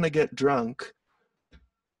 if you want to get drunk,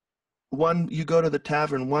 you go to the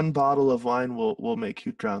tavern, one bottle of wine will make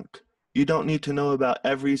you drunk. You don't need to know about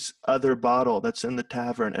every other bottle that's in the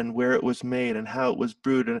tavern and where it was made and how it was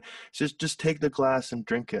brewed. And just take the glass and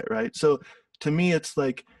drink it, right? So to me, it's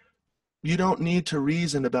like, you don't need to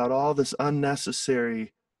reason about all this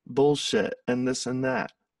unnecessary bullshit and this and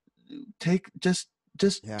that. Take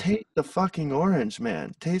the fucking orange,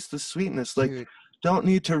 man. Taste the sweetness. Like, dude, don't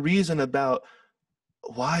need to reason about,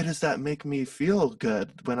 why does that make me feel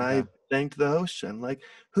good when I thanked the ocean? Like,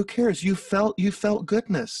 who cares? You felt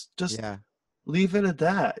goodness. Just leave it at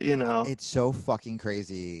that, you know. It's so fucking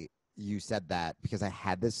crazy you said that, because I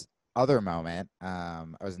had this other moment. I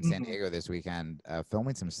was in San Diego this weekend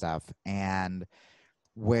filming some stuff, and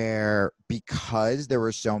because there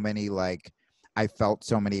were so many, like, I felt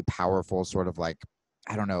so many powerful sort of, like,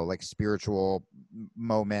 I don't know, like, spiritual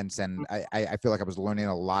moments, and I feel like I was learning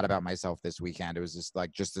a lot about myself this weekend. It was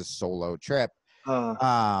just this solo trip.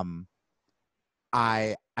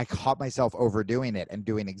 I caught myself overdoing it and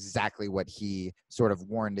doing exactly what he sort of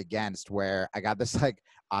warned against, where I got this like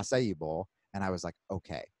acai bowl and I was like,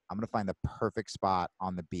 okay, I'm going to find the perfect spot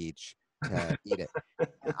on the beach to eat it.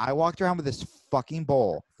 And I walked around with this fucking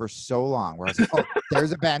bowl for so long where I was like, oh,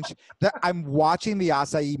 there's a bench. I'm watching the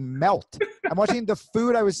acai melt. I'm watching the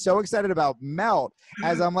food I was so excited about melt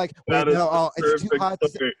as I'm like, wait, no, it's too hot.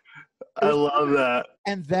 I love that.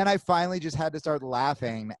 And then I finally just had to start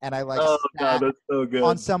laughing, and I like God, that's so good.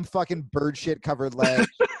 on some fucking bird shit covered ledge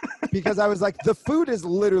because I was like, the food is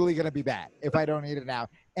literally gonna be bad if I don't eat it now.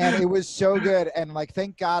 And it was so good, and like,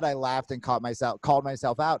 thank God I laughed and called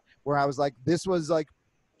myself out, where I was like, this was like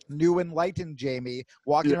new enlightened Jamie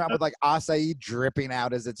walking around with like acai dripping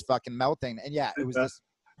out as it's fucking melting. And it was this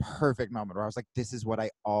perfect moment where I was like, this is what I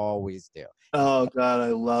always do. Oh God, I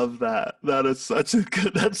love that. That's such a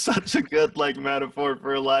good like metaphor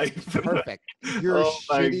for life. Perfect. Your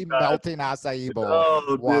shitty melting acai bowl.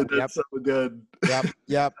 Oh, dude, that's so good.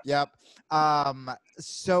 Yep.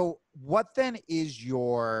 So what then is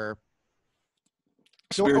your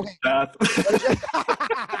spiritual path?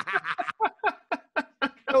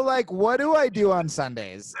 So like, what do I do on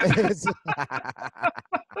Sundays?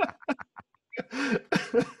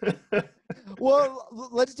 Well,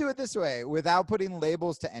 let's do it this way without putting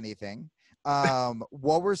labels to anything.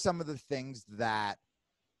 What were some of the things that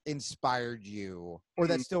inspired you or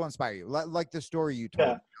that still inspire you? Like the story you told,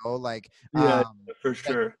 Yeah. you know, like Yeah, for that,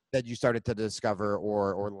 sure. that you started to discover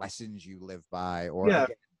or lessons you live by, or Yeah.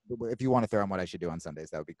 again, if you want to throw in what I should do on Sundays,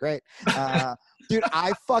 that would be great. Dude,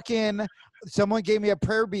 someone gave me a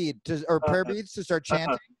prayer bead prayer beads to start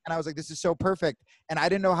chanting, Uh, and I was like, this is so perfect. And I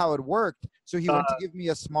didn't know how it worked. So he uh, went to give me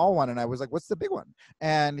a small one, and I was like, what's the big one?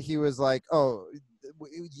 And he was like, oh,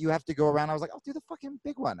 you have to go around. I was like, I'll do the fucking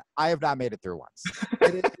big one. I have not made it through once.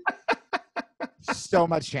 It is so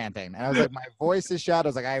much chanting. And I was like, my voice is shot. I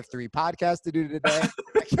was like, I have 3 podcasts to do today.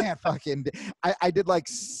 I can't fucking, I did like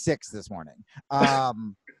 6 this morning.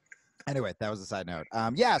 Anyway, that was a side note.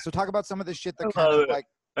 Yeah. So talk about some of the shit that kind of like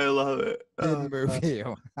I love it. didn't move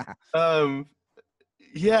you. Um,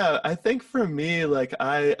 yeah, I think for me, like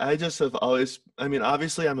I just have always, I mean,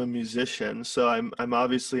 obviously I'm a musician, so I'm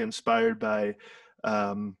obviously inspired by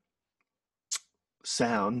um,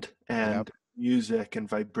 sound Yep. and music and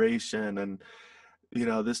vibration and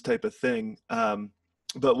this type of thing.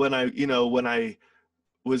 But when I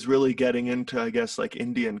was really getting into, I guess, like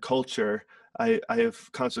Indian culture, I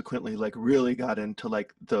have consequently like really got into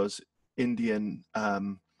like those Indian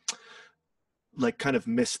like kind of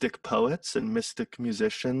mystic poets and mystic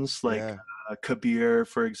musicians, like Yeah. Kabir,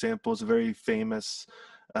 for example, is a very famous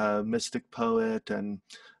mystic poet, and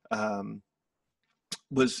um,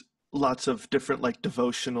 was lots of different like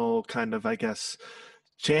devotional kind of, I guess,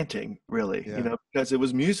 chanting, really, Yeah. because it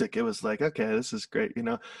was music. It was like, okay, this is great.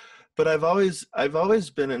 But I've always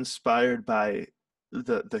been inspired by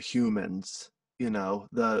the humans,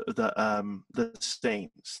 the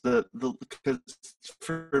saints, the because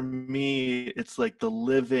for me it's like the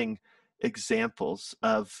living examples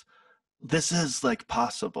of this is like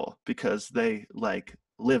possible because they like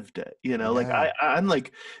lived it, like Yeah. I'm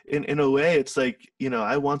like in a way it's like,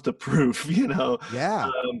 I want the proof, Yeah.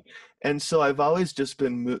 and so I've always just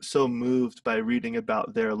been so moved by reading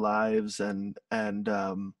about their lives and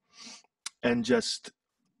just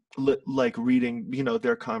like reading,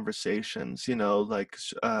 their conversations, like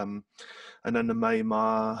Anandamayi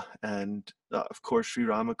Ma and of course Sri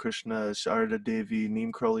Ramakrishna, Sharda Devi,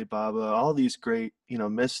 Neem Karoli Baba, all these great,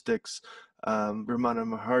 mystics, Ramana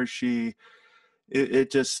Maharshi.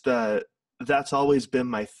 It just that's always been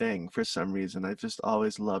my thing for some reason. I've just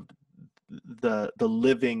always loved the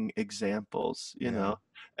living examples, Yeah.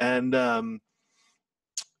 and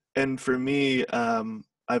and for me,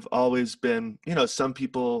 I've always been, some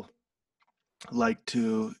people like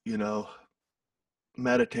to,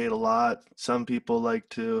 meditate a lot. Some people like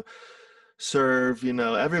to serve,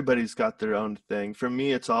 everybody's got their own thing. For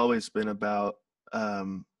me, it's always been about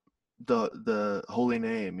um, the holy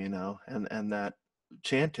name, and that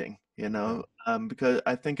chanting, Yeah. because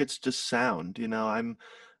I think it's just sound,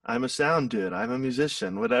 I'm a sound dude, I'm a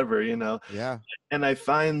musician, whatever, Yeah. and I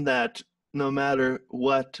find that no matter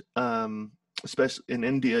what, especially in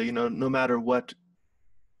India, no matter what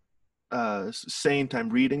saint I'm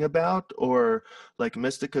reading about or like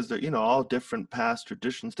mystic, because they're, all different past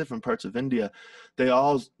traditions, different parts of India, they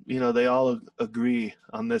all agree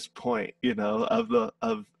on this point,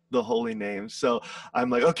 of the holy name. So I'm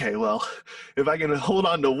like, okay, well, if I can hold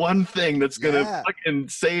on to one thing that's gonna Yeah. fucking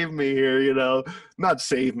save me here, not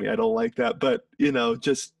save me, I don't like that, but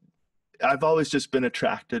just I've always just been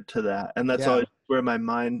attracted to that, and that's Yeah. always where my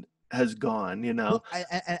mind has gone. Well,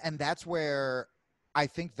 and that's where I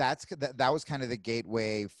think that was kind of the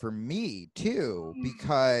gateway for me too,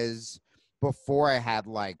 because before I had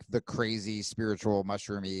like the crazy spiritual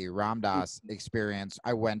mushroomy Ramdas experience,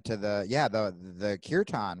 I went to the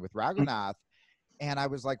kirtan with Raghunath, and I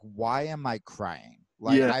was like, why am I crying?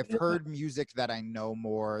 Like, Yeah, I've yeah, heard music that I know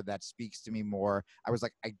more, that speaks to me more. I was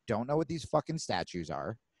like, I don't know what these fucking statues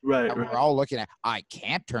are right, that right, we're all looking at. I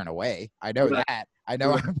can't turn away. I know right, that. I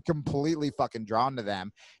know right. I'm completely fucking drawn to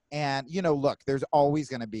them. And, look, there's always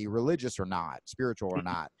going to be, religious or not, spiritual or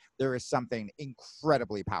not, there is something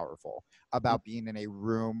incredibly powerful about being in a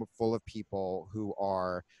room full of people who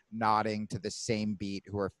are nodding to the same beat,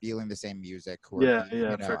 who are feeling the same music, who are Yeah, being,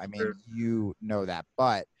 yeah, for I mean, sure. you know that.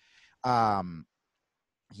 But um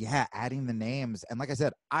yeah, adding the names, and like I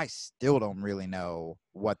said, I still don't really know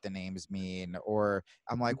what the names mean, or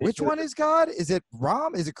I'm like, which one is God? Is it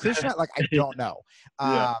Ram? Is it Krishna? Like, I don't know.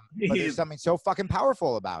 Yeah. But there's something so fucking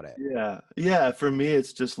powerful about it. Yeah. Yeah, for me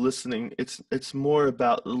it's just listening. It's more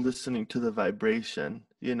about listening to the vibration,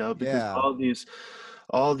 because Yeah.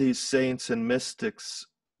 all these saints and mystics,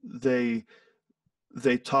 they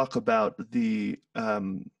talk about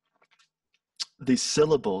these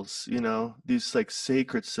syllables, you know, these like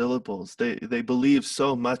sacred syllables. They believe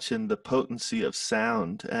so much in the potency of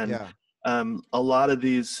sound, and Yeah. a lot of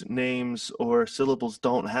these names or syllables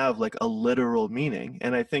don't have like a literal meaning.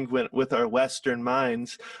 And I think with our Western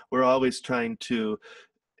minds, we're always trying to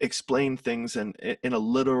explain things in a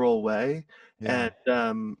literal way. Yeah.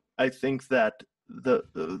 And I think that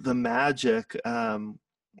the magic,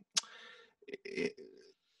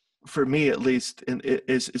 for me at least,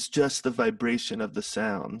 is just the vibration of the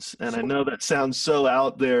sounds. And I So know that sounds so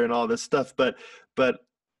out there and all this stuff, but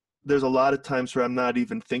there's a lot of times where I'm not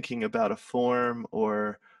even thinking about a form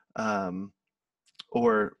um,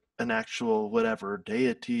 or an actual whatever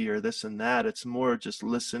deity or this and that. It's more just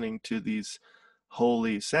listening to these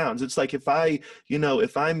holy sounds. It's like if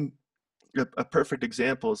I'm a perfect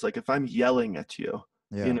example is like if I'm yelling at you,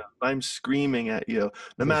 yeah. if I'm screaming at you, no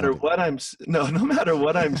Please don't matter do what no matter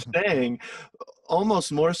what I'm that. saying,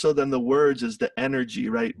 almost more so than the words is the energy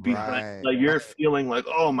right behind. Right. Like you're Right. feeling like,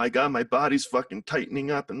 oh my God, my body's fucking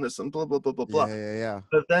tightening up and this and blah blah blah blah blah. Yeah. Yeah. Yeah.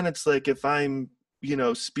 But then it's like if I'm,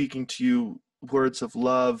 speaking to you words of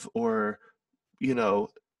love or, you know,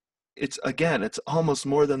 it's almost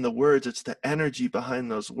more than the words, it's the energy behind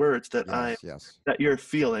those words Yes. Yes. that you're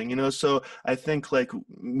feeling, so I think like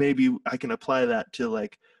maybe I can apply that to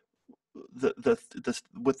like the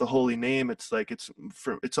with the holy name. It's like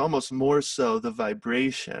it's almost more so the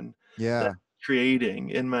vibration that Yeah. I'm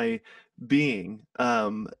creating in my being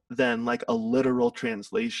than like a literal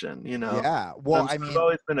translation. Yeah. Well, I So I've mean,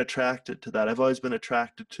 always been attracted to that. I've always been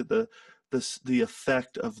attracted to the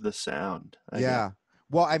effect of the sound, I guess. yeah.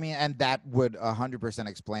 Well, I mean, and that would 100%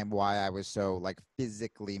 explain why I was so like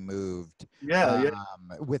physically moved, Yeah,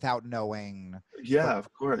 yeah, without knowing. But yeah, of so,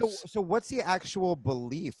 course. so what's the actual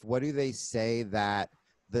belief? What do they say that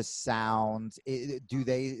the sounds do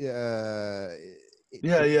they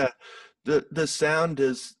Yeah, yeah. The sound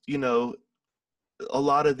is, a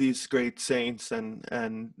lot of these great saints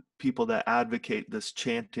and people that advocate this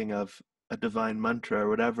chanting of a divine mantra or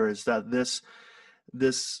whatever, is that this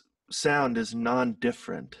sound is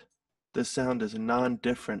non-different. This sound is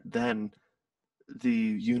non-different than the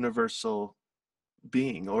universal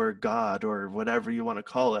being or God or whatever you want to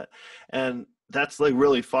call it. And that's like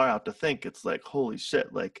really far out to think. It's like, holy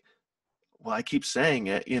shit, like, well, I keep saying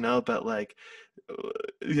it, but like,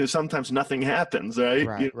 sometimes nothing happens, right?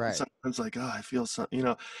 right, right. Sometimes like, oh, I feel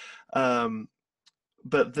something. Um,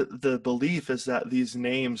 but the belief is that these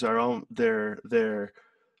names are they're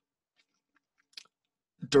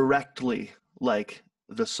directly like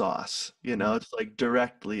the sauce. Mhm. It's like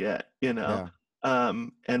directly it. Yeah.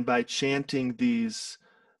 And by chanting these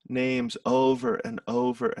names over and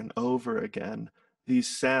over and over again, these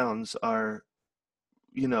sounds are,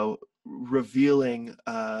 revealing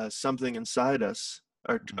something inside us,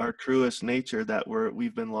 Mhm. our truest nature that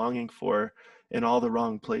we've been longing for in all the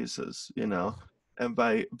wrong places. Ugh. And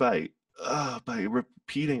by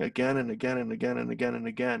repeating again and again and again and again and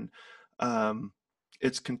again, um,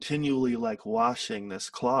 it's continually like washing this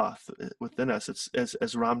cloth within us. It's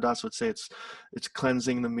as Ram Dass would say, it's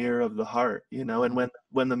cleansing the mirror of the heart. And Mhm.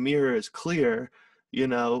 when the mirror is clear,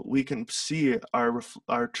 we can see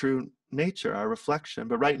our true nature, our reflection.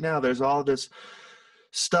 But right now there's all this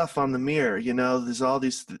stuff on the mirror, there's all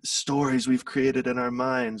these stories we've created in our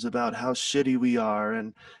minds about how shitty we are,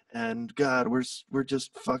 and God, we're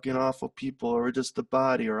just fucking awful people, or we're just the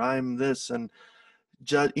body, or I'm this, and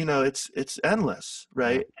it's endless, Yeah.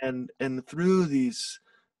 right? And through these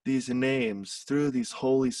names, through these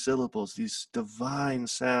holy syllables, these divine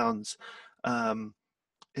sounds, um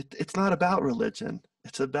it's not about religion.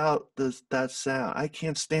 It's about that sound. I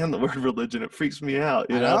can't stand the word religion. It freaks me out,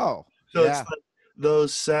 I know. So it's Yeah. like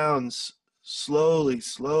those sounds slowly,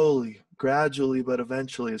 gradually, but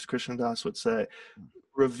eventually, as Krishna Das would say,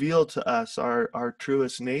 reveal to us our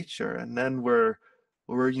truest nature, and then we're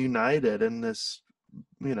united in this,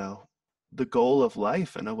 you know, the goal of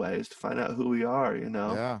life in a way is to find out who we are.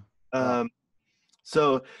 Yeah. Oh, Um,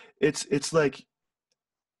 so it's like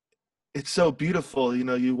it's so beautiful,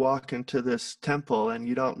 you walk into this temple and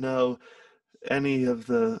you don't know any of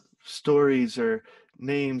the stories or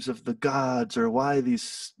names of the gods or why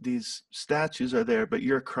these statues are there, but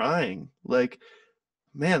you're crying like,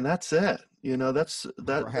 man, that's it.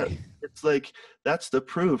 That right. it's like that's the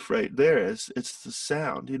proof right there, is it's the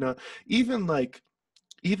sound. Even like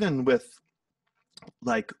even with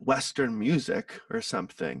like Western music or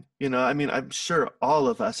something. I mean, I'm sure all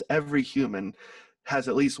of us, every human, has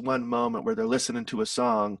at least one moment where they're listening to a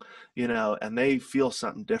song, and they feel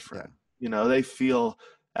something Yeah. different. They feel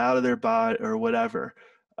out of their body or whatever.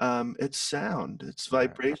 It's sound, it's Right.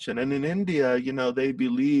 vibration. And in India, you know, they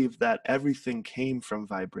believe that everything came from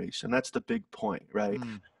vibration. That's the big point, right?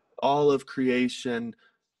 Mm, All of creation,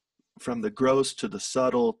 from the gross to the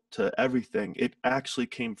subtle to everything, it actually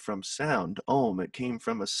came from sound, Om. It came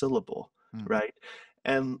from a syllable, mm, right?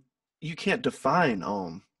 And you can't define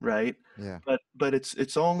Om, right? yeah. But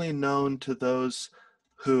it's only known to those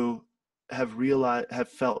who have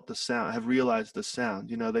felt the sound, have realized the sound.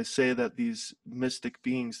 You know, they say that these mystic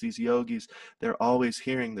beings, these yogis, they're always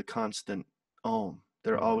hearing the constant Om.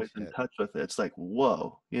 They're Holy always in shit. touch with it. It's like,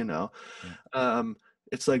 whoa, you know. Yeah. Um,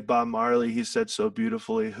 it's like Bob Marley, he said so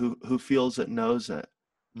beautifully, who feels it knows it,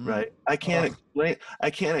 Mm. right? Oh, I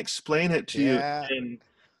can't explain it to you yeah. in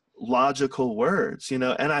logical words, you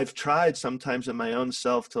know, and I've tried sometimes in my own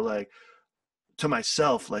self to like to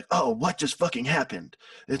myself like, oh, what just fucking happened?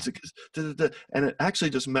 Yeah. It's and it actually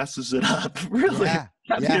just messes it up really. Yeah.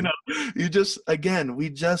 You Yeah. know, you just, again, we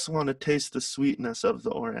just want to taste the sweetness of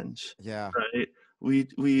the orange, Yeah. right? We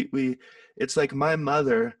it's like my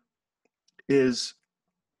mother is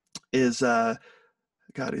is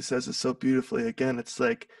God, he says it so beautifully. Again, it's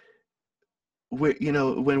like we, you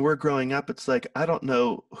know, when we're growing up, it's like I don't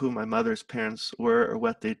know who my mother's parents were or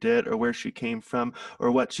what they did or where she came from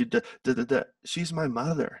or what she did. She's my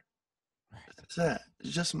mother. Right. That's it.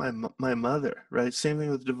 It's just my mother, right? Same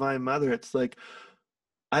thing with Divine Mother. It's like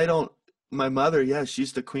I don't. My mother, yeah,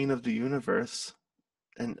 she's the queen of the universe,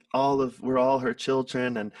 and we're all her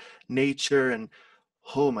children, and nature, and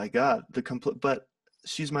oh my God, the complete. But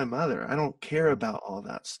she's my mother. I don't care Mm, about all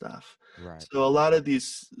that stuff. right. So a lot of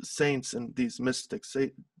these saints and these mystics,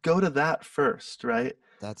 they go to that first, right?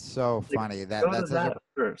 That's so Like, funny. go to That's such a that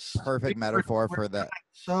first. perfect metaphor We're for the. trying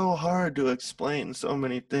so hard to explain so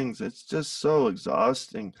many things. It's just so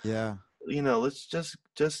exhausting. Yeah. You know, let's just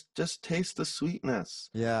taste the sweetness.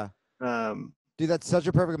 Yeah. Um, Dude, that's such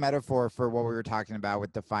a perfect metaphor for what we were talking about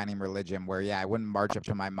with defining religion, where, yeah, I wouldn't march up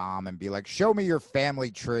to my mom and be like, show me your family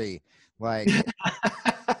tree. Like,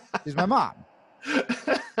 she's my mom.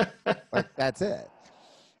 Like, that's it.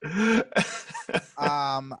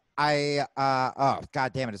 Oh,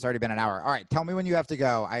 God damn it. It's already been an hour. All right. Tell me when you have to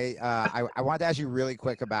go. I wanted to ask you really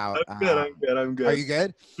quick about, I'm good. I'm good. I'm are good. you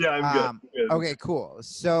good? Yeah, I'm good. Um, I'm good. okay, cool.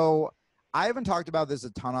 So I haven't talked about this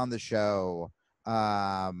a ton on the show.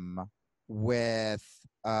 With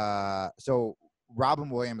so Robin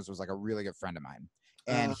Williams was like a really good friend of mine,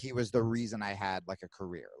 and Uh, he was the reason I had like a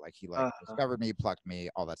career. Like he like uh, discovered me, plucked me,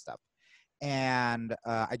 all that stuff. And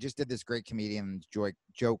I just did this great comedian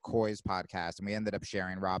Joe Coy's podcast, and we ended up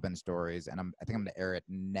sharing Robin stories. And I think I'm going to air it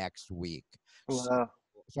next week. So, wow.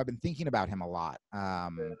 so I've been thinking about him a lot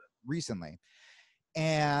recently,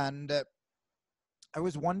 and I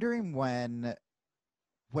was wondering when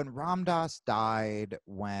Ram Dass died,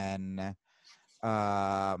 when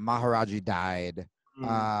Maharaji died. Mm,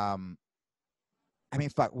 Um, I mean,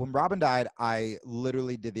 fuck. When Robin died, I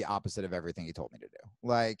literally did the opposite of everything he told me to do.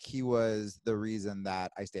 Like, he was the reason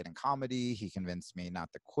that I stayed in comedy. He convinced me not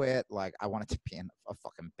to quit. Like, I wanted to be in a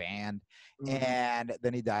fucking band. mm, And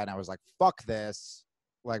then he died, and I was like, fuck this.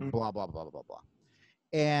 Like, mm, blah, blah, blah, blah, blah.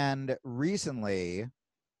 And recently,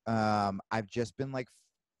 I've just been like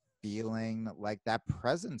feeling like that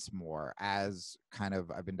presence more as kind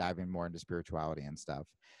of I've been diving more into spirituality and stuff.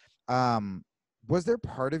 Um, was there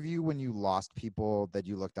part of you when you lost people that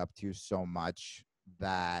you looked up to so much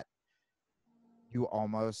that you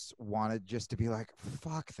almost wanted just to be like,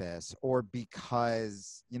 fuck this? Or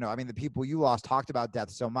because, you know, I mean, the people you lost talked about death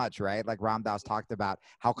so much, right? Like Ram Dass talked about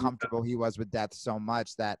how comfortable he was with death so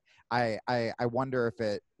much that I wonder if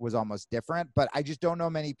it was almost different, but I just don't know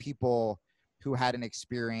many people who had an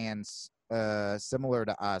experience similar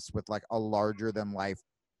to us with like a larger than life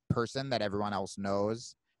person that everyone else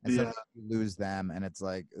knows. And yeah. suddenly you lose them and it's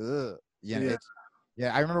like, ugh, you know, Yeah. it's,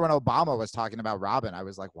 yeah, I remember when Obama was talking about Robin, I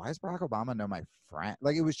was like, why does Barack Obama know my friend?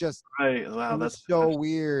 Like, it was just, Right. it Wow. was That's so interesting.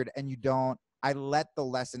 weird. And I let the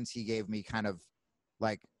lessons he gave me kind of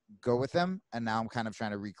like go with them. And now I'm kind of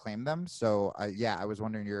trying to reclaim them. So, yeah, I was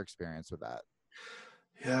wondering your experience with that.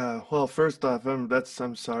 Yeah. Well, first off,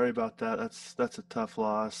 I'm sorry about that. That's a tough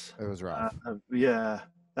loss. It was rough. Yeah.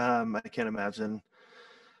 I can't imagine.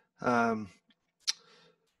 Um,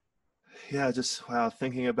 yeah. Just wow.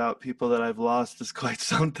 Thinking about people that I've lost is quite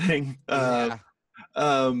something. Yeah.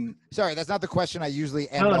 Um, Sorry, that's not the question I usually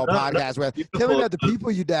end no, all no, no. podcasts with. It's Tell me beautiful. about the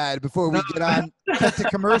people you died before No, we cut to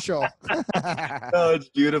commercial. no, it's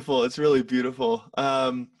beautiful. It's really beautiful.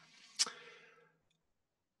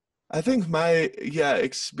 I think my, yeah,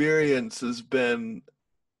 experience has been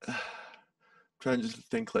trying to just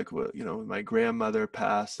think like what, you know, when my grandmother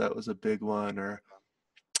passed, that was a big one, or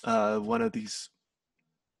one of these.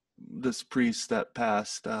 this priest that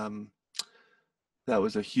passed, that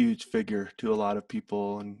was a huge figure to a lot of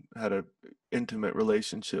people and had a intimate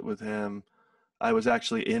relationship with him. I was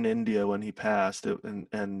actually in India when he passed,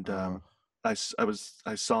 and Oh, I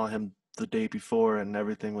saw him the day before, and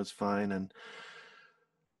everything was fine. And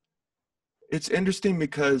it's interesting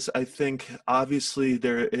because I think obviously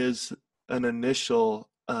there is an initial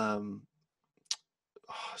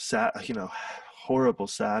sad, horrible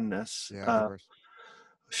sadness, yeah, of course.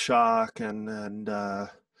 shock, and uh,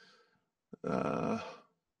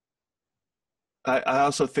 I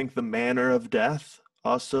also think the manner of death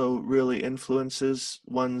also really influences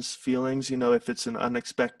one's feelings. If it's an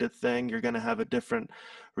unexpected thing, you're going to have a different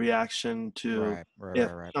reaction to Right, right, if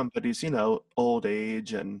right, right. somebody's, old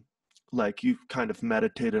age and like you've kind of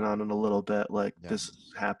meditated on it a little bit, like Yeah. this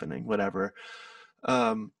is happening, whatever.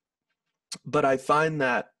 Um, but I find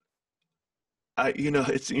that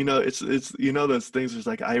it's those things. It's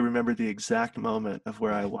like I remember the exact moment of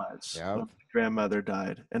where I was Yep. when my grandmother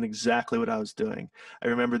died and exactly what I was doing. I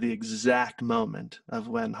remember the exact moment of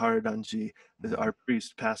when Haradanji, Yeah. our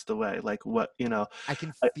priest, passed away. Like what, I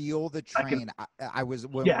can I, feel the I can, train. I was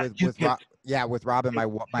when, yeah, you with can. Rob, yeah, with Robin, It's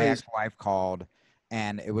my crazy. ex-wife called,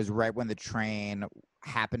 and it was right when the train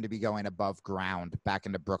happened to be going above ground back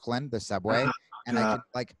into Brooklyn, the subway, Oh, and I God. could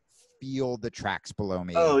like feel the tracks below Oh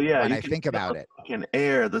me yeah, when you I can think feel about the it. fucking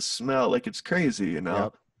air, the smell, like it's crazy.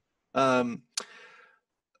 Yep. Um,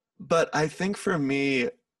 but I think for me,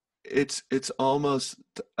 it's almost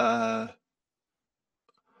uh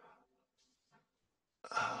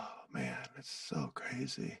oh man, it's so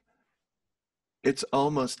crazy. It's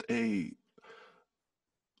almost it's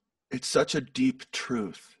such a deep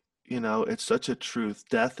truth. It's such a truth.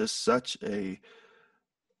 Death is such a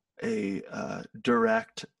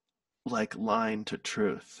direct like line to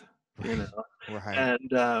truth, you Right. know, Right.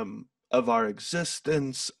 and of our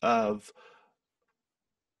existence, of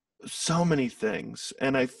so many things.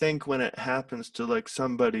 And I think when it happens to like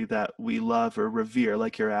somebody that we love or revere,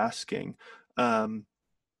 like you're asking, um,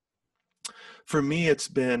 for me, it's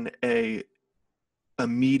been a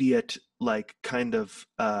immediate like kind of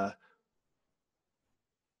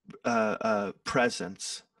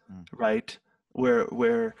presence, Mm. right?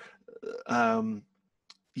 Where um,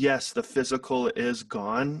 yes, the physical is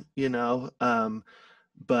gone,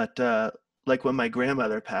 but like when my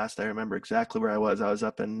grandmother passed, I remember exactly where I was. I was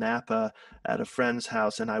up in Napa at a friend's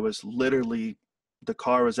house, and I was literally the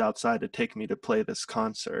car was outside to take me to play this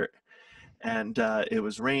concert. And it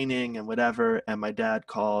was raining and whatever. And my dad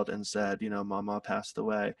called and said, Mama passed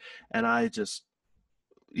away. And I just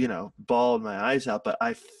bawled my eyes out, but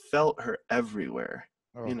I felt her everywhere.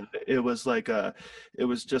 Oh, It was like it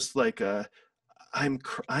was just like I'm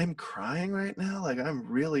crying right now. Like I'm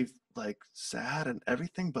really like sad and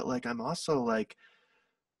everything, but like I'm also like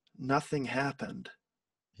nothing happened.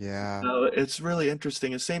 yeah. So it's really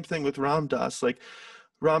interesting. The same thing with Ram Dass. Like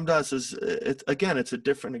Ram Dass is, it's again, it's a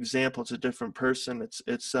different example. It's a different person.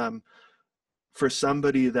 It's for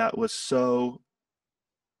somebody that was so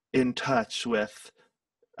in touch with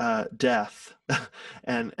death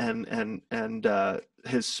and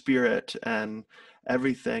his spirit and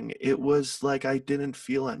everything. It was like I didn't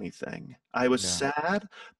feel anything. I was Yeah. sad,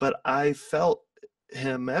 but I felt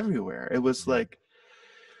him everywhere. It was Yeah. like,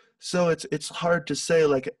 so it's hard to say.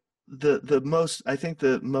 Like the most, I think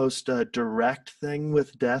the most direct thing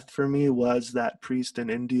with death for me was that priest in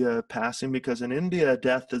India passing, because in India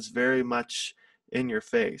death is very much in your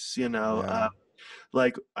face. Yeah.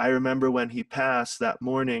 Like I remember when he passed that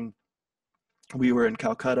morning, we were in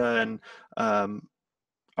Calcutta, and um,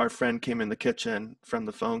 our friend came in the kitchen from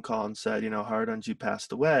the phone call and said, Haradanji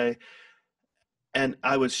passed away. And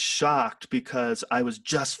I was shocked because I was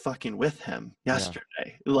just fucking with him Yeah.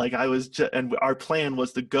 yesterday. Like I was just, and our plan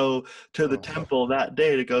was to go to the Oh, temple that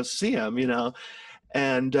day to go see him.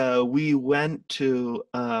 And we went to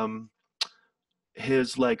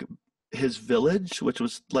his like his village, which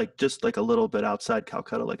was like just like a little bit outside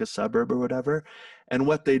Calcutta, like a suburb or whatever. And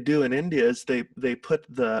what they do in India is they put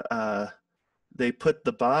the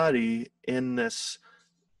body in this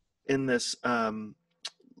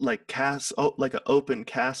like like an open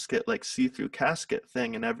casket, like see-through casket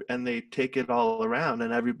thing, and they take it all around,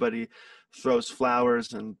 and everybody throws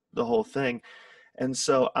flowers and the whole thing. And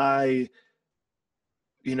so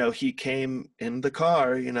he came in the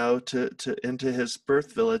car, to into his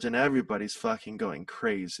birth village, and everybody's fucking going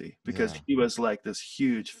crazy because yeah. he was like this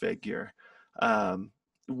huge figure. Um,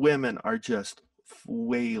 Women are just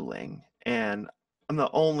wailing, and I'm the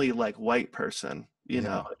only like white person,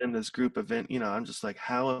 Yeah. in this group event. I'm just like,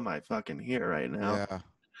 how am I fucking here right now? Yeah.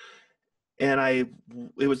 And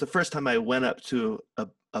it was the first time I went up to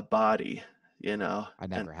a body, you know, I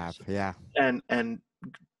never have. Yeah. and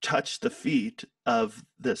touch the feet of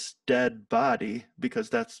this dead body, because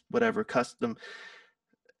that's whatever custom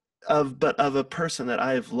but of a person that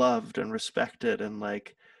I have loved and respected, and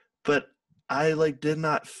like, but I like did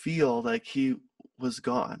not feel like he was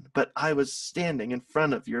gone, but I was standing in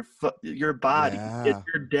front of your body. Yeah.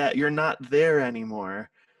 You're dead. You're not there anymore,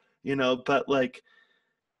 you know. But like,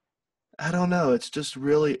 I don't know. It's just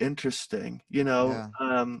really interesting, you know.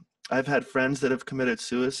 Yeah. I've had friends that have committed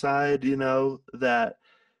suicide, you know, that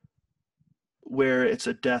where it's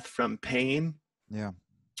a death from pain, Yeah.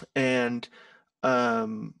 and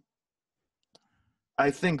um I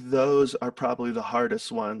think those are probably the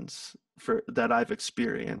hardest ones for that I've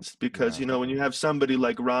experienced, because Yeah. you know, when you have somebody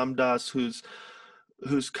like Ram Dass who's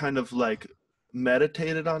kind of like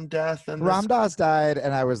meditated on death and this, Ram Dass died,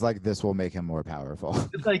 and I was like, this will make him more powerful.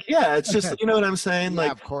 it's like, yeah, it's just, you know what I'm saying, Yeah,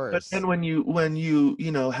 like, of but course. then when you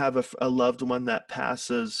you know, have a loved one that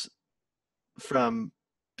passes from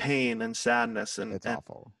pain and sadness, It's and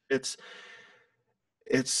awful. it's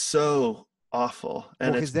it's so awful, Well,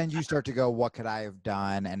 and because it's, then you start to go, what could I have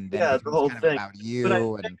done? And then it yeah, the becomes whole kind of thing. about But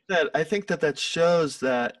you. And I think that that shows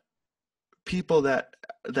that people that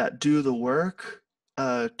do the work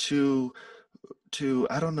to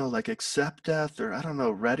I don't know, like accept death, or I don't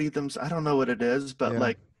know, ready them, I don't know what it is, but yeah,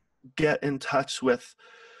 like get in touch with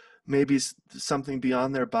maybe something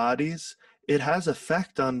beyond their bodies. It has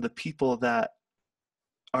effect on the people that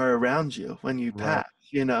are around you when you right. pass,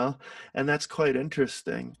 you know, and that's quite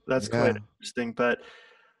interesting. That's quite Yeah. interesting. But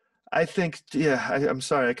I think, yeah, I'm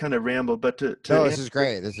sorry, I kind of rambled, but No, this is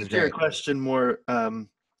great. This is answer your great. question more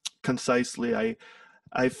concisely,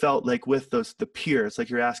 I felt like with the peers, like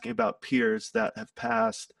you're asking about peers that have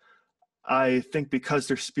passed, I think because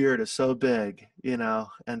their spirit is so big, you know,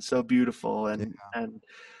 and so beautiful, Yeah.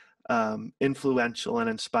 and influential and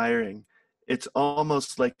inspiring, it's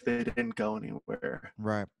almost like they didn't go anywhere.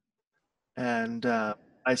 Right. And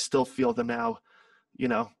I still feel them now, you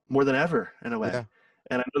know, more than ever in a Yeah. way.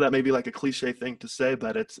 And I know that may be like a cliche thing to say,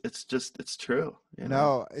 but it's true, you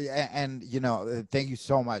know. No, and you know, thank you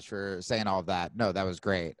so much for saying all of that. No, that was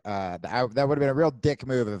great. That would have been a real dick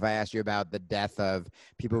move if I asked you about the death of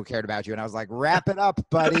people who cared about you, and I was like, wrap it up,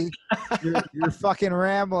 buddy. You're fucking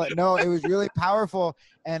rambling. No, it was really powerful,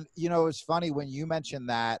 and you know, it's funny when you mentioned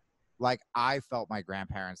that. Like, I felt my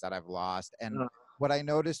grandparents that I've lost, and Uh, what I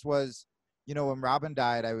noticed was, you know, when Robin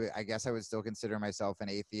died, I guess I would still consider myself an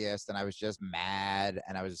atheist, and I was just mad,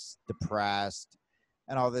 and I was depressed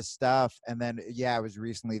and all this stuff. And then, yeah, it was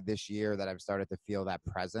recently this year that I've started to feel that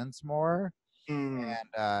presence more. mm,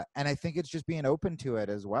 And I think it's just being open to it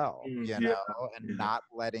as well, you yeah, know, and yeah, not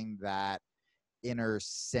letting that inner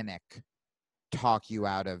cynic talk you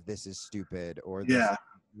out of this is stupid or this yeah, is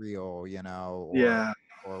real, you know, yeah.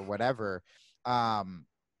 or whatever. Um,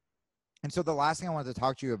 and so the last thing I wanted to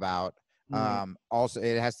talk to you about, Mm, also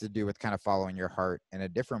it has to do with kind of following your heart in a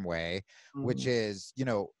different way, which mm, is, you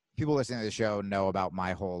know, people listening to the show know about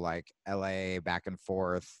my whole like LA back and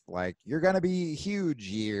forth, like you're gonna be huge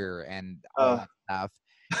year and all uh, that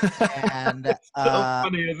stuff. And it's so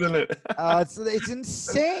funny, isn't it? it's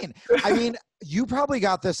insane. I mean, you probably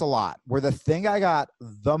got this a lot. Where the thing I got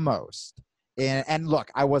the most, and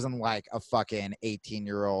look, I wasn't like a fucking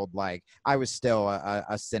 18-year-old. Like, I was still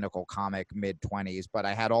a cynical comic, mid-20s, but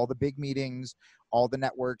I had all the big meetings, all the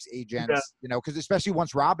networks, Yeah. agents, you know, because especially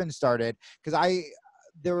once Robin started, because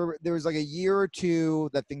there was like a year or two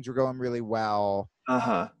that things were going really well,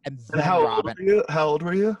 Uh-huh. and And then how old Robin were you? How old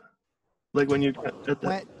were you? Like when you got at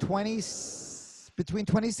the, 20 between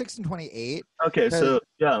 26 and 28. okay, Because so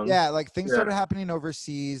young. yeah, like things Yeah. started happening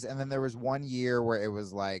overseas, and then there was one year where it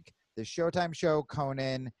was like the Showtime show,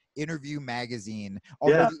 Conan, Interview Magazine.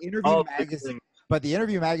 Although Yeah. the Interview All big Magazine, things. but the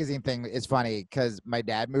Interview Magazine thing is funny because my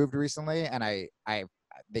dad moved recently, and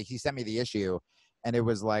he sent me the issue, and it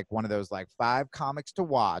was like one of those like 5 comics to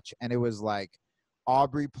watch, and it was like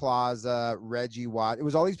Aubrey Plaza, Reggie Watt. It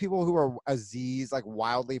was all these people who are Aziz, like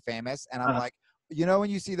wildly famous, and I'm Uh, like, you know, when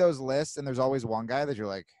you see those lists and there's always one guy that you're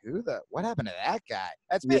like, what happened to that guy?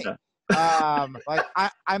 That's me. yeah. Like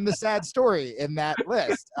I'm the sad story in that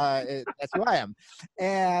list. That's who I am.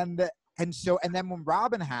 And then when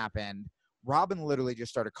Robin happened, Robin literally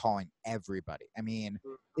just started calling everybody. I mean,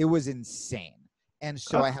 it was insane. And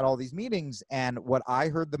so Uh, I had all these meetings, and what I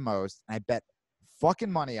heard the most, and I bet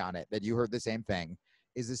fucking money on it that you heard the same thing,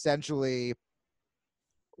 is essentially,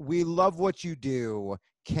 we love what you do.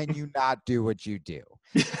 Can you not do what you do?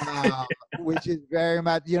 Which is very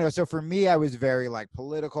much, you know, so for me, I was very like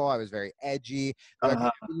political. I was very edgy. They're like,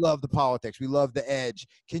 uh-huh. we love the politics. We love the edge.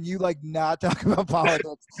 Can you like not talk about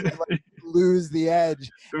politics? And, like, lose the edge.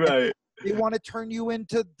 And Right. they want to turn you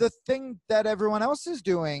into the thing that everyone else is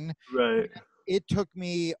doing. Right. It took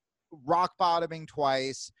me rock bottoming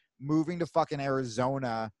twice, moving to fucking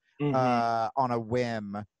Arizona on a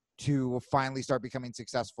whim to finally start becoming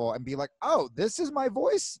successful and be like, oh, this is my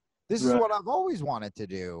voice. This is Right. what I've always wanted to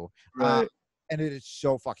do. Right. And it is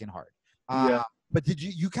so fucking hard. Yeah. But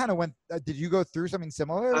you kind of went, did you go through something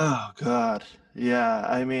similar? Oh God. Yeah.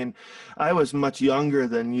 I mean, I was much younger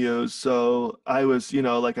than you. So I was,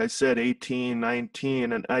 like I said, 18,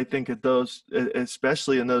 19. And I think at those,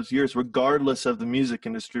 especially in those years, regardless of the music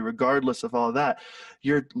industry, regardless of all that,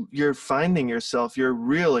 you're finding yourself, you're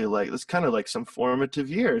really like, it's kind of like some formative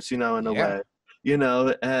years, in a way,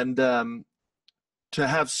 and, to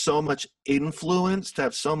have so much influence, to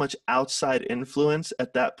have so much outside influence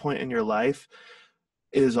at that point in your life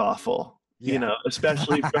is awful,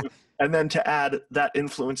 especially from, and then to add that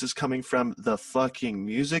influence is coming from the fucking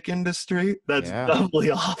music industry. That's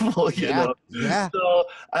doubly awful, know? Yeah. So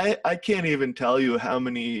I can't even tell you how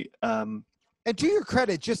many, and to your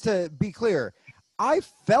credit, just to be clear, I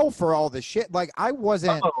fell for all the shit. Like I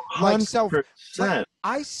wasn't like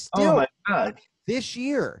I still, oh my God. This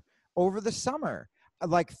year over the summer,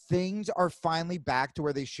 like things are finally back to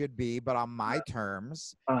where they should be, but on my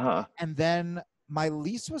terms. And then my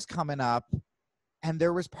lease was coming up and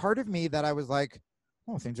there was part of me that I was like,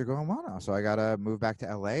 oh, things are going well now. So I got to move back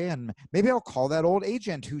to LA and maybe I'll call that old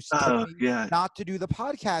agent who's told me not to do the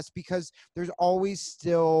podcast, because there's always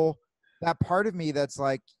still that part of me that's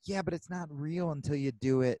like, yeah, but it's not real until you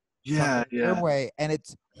do it their way. And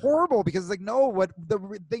it's horrible because it's like, no, what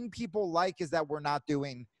the thing people like is that we're not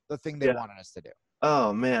doing the thing they wanted us to do.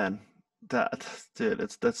 Oh man, dude,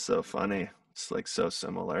 that's so funny. It's like so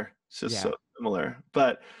similar. It's just so similar.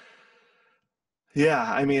 But yeah,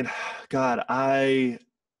 I mean, God, I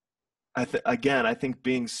think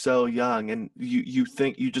being so young, and you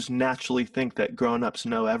just naturally think that grown-ups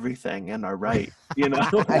know everything and are right,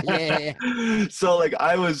 Yeah. So like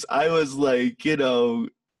I was like,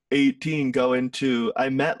 18 I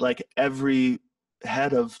met like every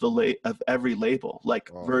head of every label, like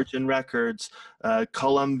Virgin Records,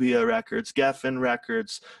 Columbia Records, Geffen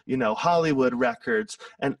Records, Hollywood Records,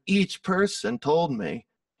 and each person told me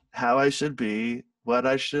how I should be, what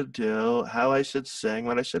I should do, how I should sing,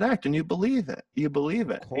 what I should act, and you believe it,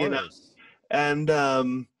 and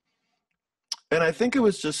I think it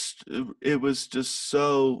was just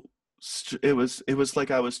so, it was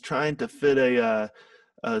like I was trying to fit a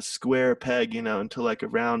square peg, into like a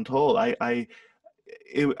round hole.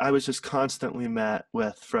 I was just constantly met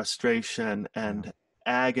with frustration and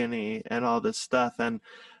agony and all this stuff. And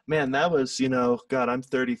man, that was, God, I'm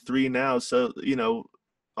 33 now. So,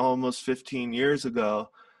 almost 15 years ago,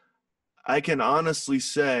 I can honestly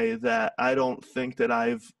say that I don't think that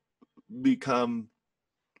I've become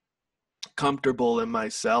comfortable in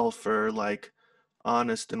myself or like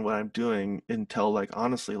honest in what I'm doing until like,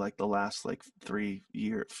 honestly, like the last like few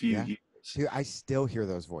years. Dude, I still hear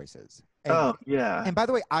those voices. And, and by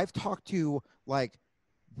the way, I've talked to like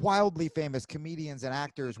wildly famous comedians and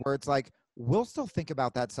actors where it's like, we'll still think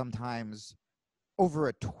about that sometimes over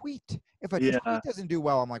a tweet. If a tweet doesn't do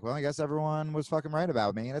well, I'm like, well, I guess everyone was fucking right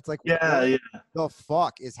about me. And it's like, what the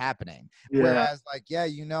fuck is happening? Whereas like,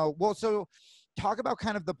 well, so talk about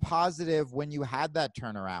kind of the positive when you had that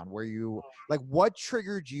turnaround where you like, what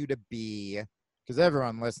triggered you to be, because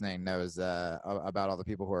everyone listening knows about all the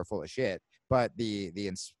people who are full of shit, but the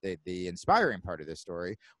inspiring part of this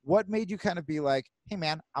story, what made you kind of be like, hey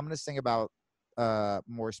man, I'm gonna sing about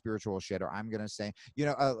more spiritual shit, or I'm gonna say,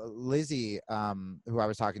 Lizzie, who I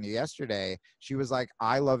was talking to yesterday, she was like,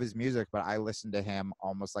 I love his music, but I listen to him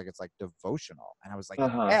almost like it's like devotional. And I was like,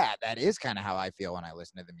 yeah, that is kind of how I feel when I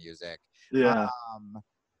listen to the music.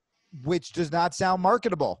 Which does not sound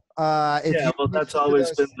marketable. Well, that's always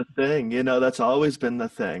been the thing, that's always been the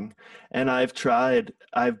thing. And I've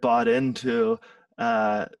bought into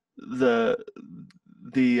the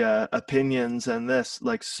opinions and this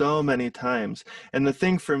like so many times. And the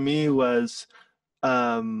thing for me was,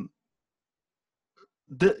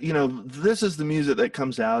 this is the music that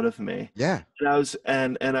comes out of me. Yeah.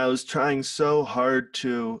 And I was trying so hard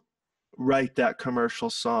to write that commercial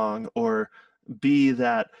song or be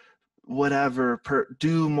that whatever,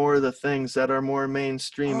 do more of the things that are more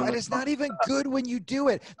mainstream. And it's not even good when you do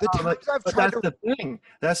it. The times I've tried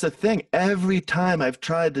That's the thing. Every time I've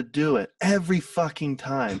tried to do it, every fucking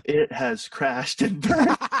time, it has crashed and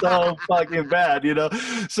burned so fucking bad,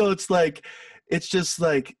 So it's just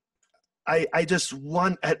like, I just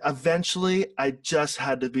want, eventually I just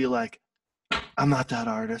had to be like, I'm not that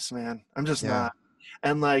artist, man. I'm just not.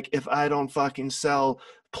 And like, if I don't fucking sell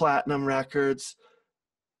platinum records.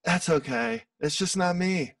 That's okay. It's just not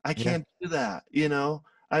me. I Yeah. can't do that, you know?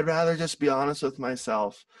 I'd rather just be honest with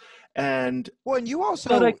myself. And Well, and you but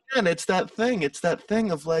also, again, it's that thing. It's that thing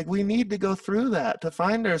of like, we need to go through that to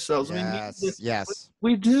find ourselves. We need to, yes, yes,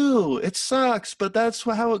 we do. It sucks, but that's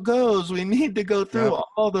how it goes. We need to go through yep,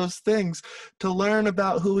 all those things to learn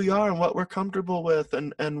about who we are and what we're comfortable with,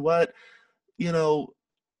 and what, you know,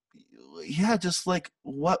 yeah, just like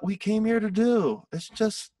what we came here to do. It's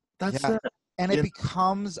just, that's yeah. it. And You it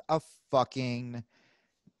becomes a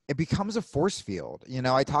force field. You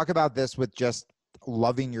know, I talk about this with just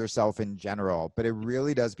loving yourself in general, but it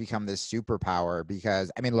really does become this superpower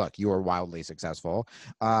because, I mean, look, you are wildly successful.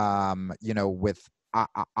 You know, with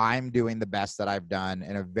I'm doing the best that I've done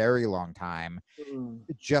in a very long time know?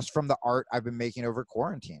 just from the art I've been making over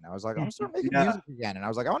quarantine. I was like, I'm gonna start making Yeah, music again. And I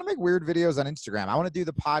was like, I want to make weird videos on Instagram. I want to do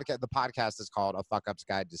the podcast. The podcast is called A Fuck Up's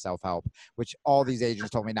Guide to Self-Help, which all these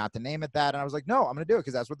agents told me not to name it that. And I was like, no, I'm gonna do it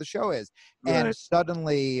because that's what the show is. And right.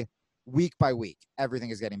 suddenly, week by week, everything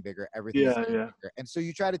is getting bigger. Everything is Yeah, getting yeah. bigger. And so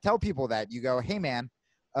you try to tell people that. You go, hey man,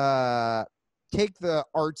 take the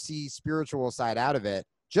artsy spiritual side out of it.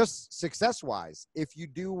 Just success wise, if you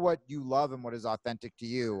do what you love and what is authentic to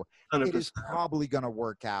you, it is 100%. probably going to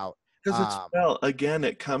work out. Because it's, well, again,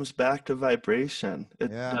 it comes back to vibration.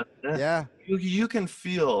 Yeah. That Yeah. you can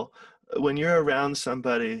feel when you're around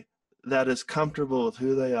somebody that is comfortable with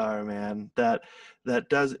who they are, man. That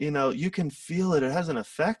does, you know, you can feel it. It has an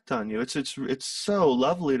effect on you. It's so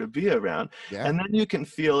lovely to be around. Yeah. And then you can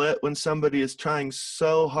feel it when somebody is trying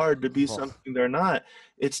so hard to be Oh. something they're not.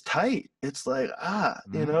 It's tight. It's like,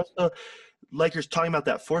 you know. So like you're talking about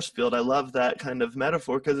that force field, I love that kind of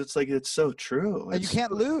metaphor because it's like, it's so true. And you It's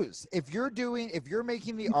can't lose. If you're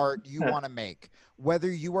making the art you yeah, want to make,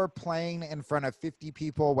 whether you are playing in front of 50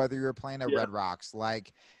 people, whether you're playing at yeah, Red Rocks,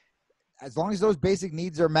 like as long as those basic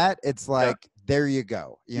needs are met, it's yeah, like, there you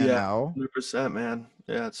go, you yeah, know? 100%, man.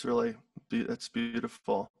 Yeah, it's really, that's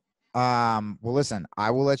beautiful. Well, listen,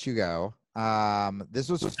 I will let you go. This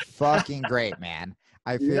was fucking great, man.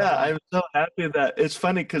 I feel Yeah, like, I'm so happy that it's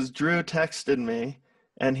funny because Drew texted me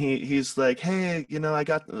and he's like, hey, you know, I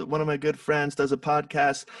got one of my good friends does a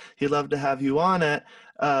podcast. He'd love to have you on it.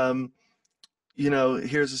 Um, you know,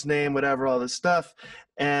 here's his name, whatever, all this stuff.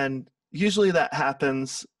 And usually that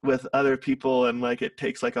happens with other people and like it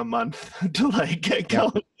takes like a month to like get yep,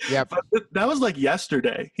 going. yep, But that was like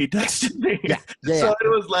yesterday. He texted me. yeah, yeah, So yeah. it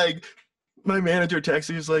was like my manager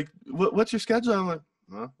texted, he's like, what's your schedule? I'm like,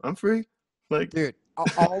 well, I'm free. Like, Dude,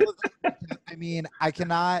 all of I mean, I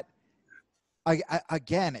cannot.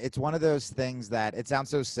 Again, it's one of those things that it sounds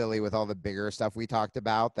so silly with all the bigger stuff we talked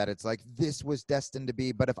about that it's like this was destined to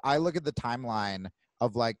be. But if I look at the timeline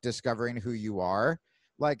of like discovering who you are,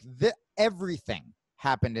 like everything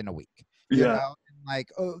happened in a week, you yeah. know? And like,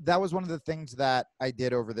 oh, that was one of the things that I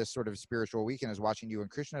did over this sort of spiritual weekend is watching you and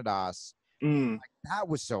Krishna Das. Mm, That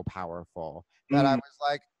was so powerful that I mm. was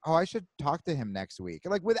like, oh, I should talk to him next week.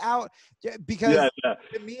 Like because Yeah, yeah.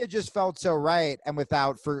 to me, it just felt so right. And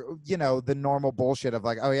without for, you know, the normal bullshit of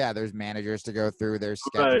like, oh yeah, there's managers to go through, there's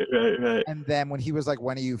schedules. Right, right, right. And then when he was like,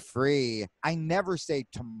 when are you free? I never say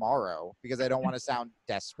tomorrow because I don't want to sound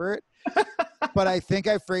desperate. But I think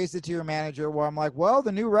I phrased it to your manager where I'm like, well,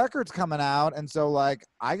 the new record's coming out. And so like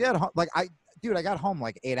I get home, like I got home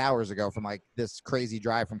like 8 hours ago from like this crazy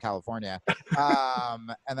drive from California.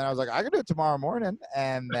 And then I was like, I can do it tomorrow morning.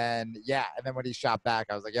 And then, yeah. And then when he shot back,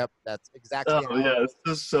 I was like, yep, that's exactly Oh yeah, it's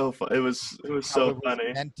just so fun. It was how so it was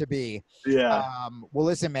funny. meant to be. Yeah. Well,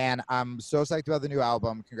 listen, man, I'm so psyched about the new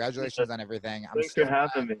album. Congratulations on everything. I'm Thanks for so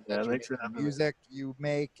having glad me, that man. you're Thanks for making the having me. music you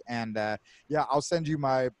make. And yeah, I'll send you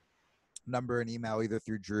my number and email either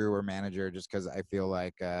through Drew or manager just because I feel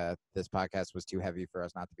like this podcast was too heavy for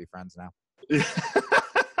us not to be friends now.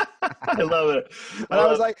 I love it. But I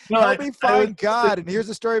was like, no, help me find was, God. And here's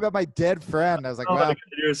a story about my dead friend. I was like, oh my well, God,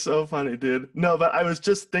 you're so funny, dude. No, but I was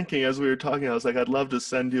just thinking as we were talking, I was like, I'd love to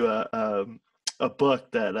send you a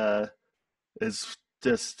book that is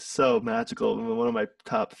just so magical. One of my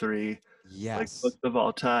top three like yes. books of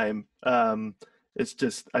all time. It's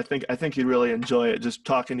just I think you'd really enjoy it. Just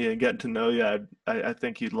talking to you and getting to know you, I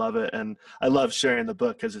think you'd love it. And I love sharing the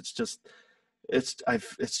book because it's just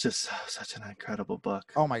such an incredible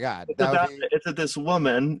book. Oh my God. It's That would about be,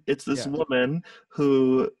 it's this yeah. woman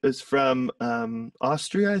who is from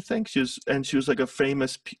Austria, I think. She was like a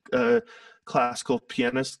famous classical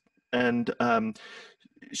pianist, and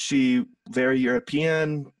she very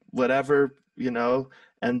European, whatever, you know.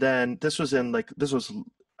 And then this was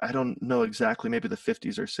I don't know exactly, maybe the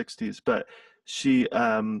 50s or 60s, but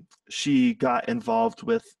she got involved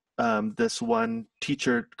with this one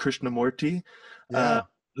teacher, Krishnamurti, uh, Yeah.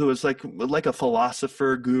 who was like a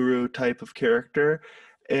philosopher guru type of character,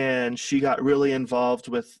 and she got really involved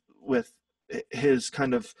with his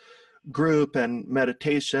kind of group and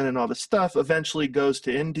meditation and all this stuff. Eventually goes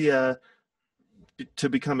to India to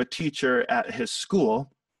become a teacher at his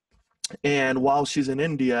school. And while she's in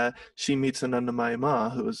India, she meets Anandamayi Ma,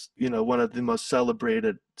 who is, one of the most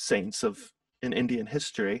celebrated saints of in Indian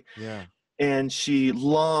history. Yeah. And she,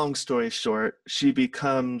 long story short, she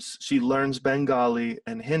learns Bengali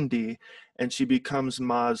and Hindi, and she becomes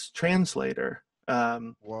Ma's translator.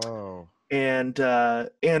 Whoa. And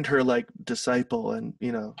her like disciple and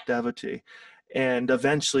devotee, and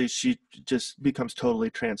eventually she just becomes totally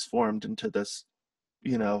transformed into this.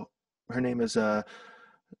 Her name is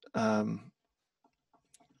um,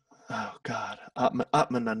 oh God,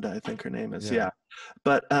 Atmananda, I think her name is. Yeah. Yeah,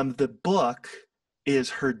 but the book is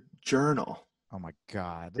her journal. Oh my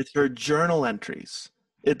God. It's her journal entries.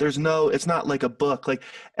 It's not like a book,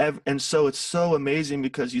 and so it's so amazing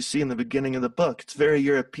because you see in the beginning of the book, it's very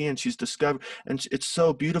European. She's discovered, and it's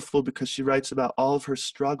so beautiful because she writes about all of her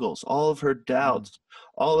struggles, all of her Mm. doubts,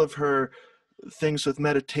 all of her things with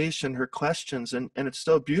meditation, her questions, and it's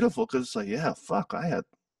so beautiful because it's like, yeah, fuck, I had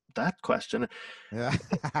that question. Yeah.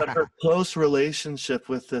 But her close relationship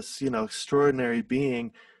with this, extraordinary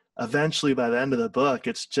being, eventually by the end of the book,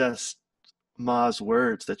 it's just Ma's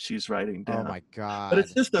words that she's writing Oh down. my But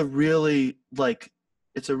it's God. just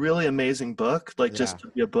it's a really amazing book, like Yeah. just to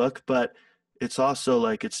be a book, but it's also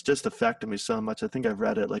like it's just affected me so much. I think I've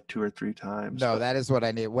read it like 2 or 3 times. No, But that is what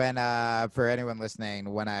I need. When for anyone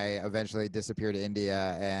listening, when I eventually disappear to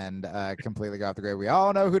India and completely go off the grid, we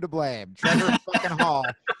all know who to blame. Trevor fucking Hall.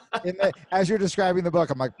 As you're describing the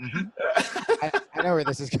book, I'm like, I know where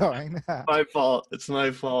this is going. my fault. It's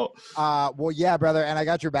my fault. Well, yeah, brother, and I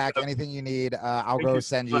got your back. Anything you need, I'll Thank go you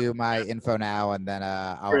so send much. you my info now, and then Great,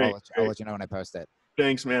 I'll great. let you know when I post it.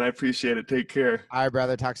 Thanks, man. I appreciate it. Take care. All right,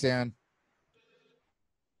 brother. Talk soon.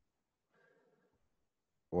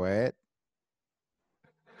 What?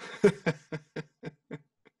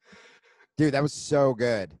 Dude, that was so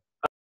good.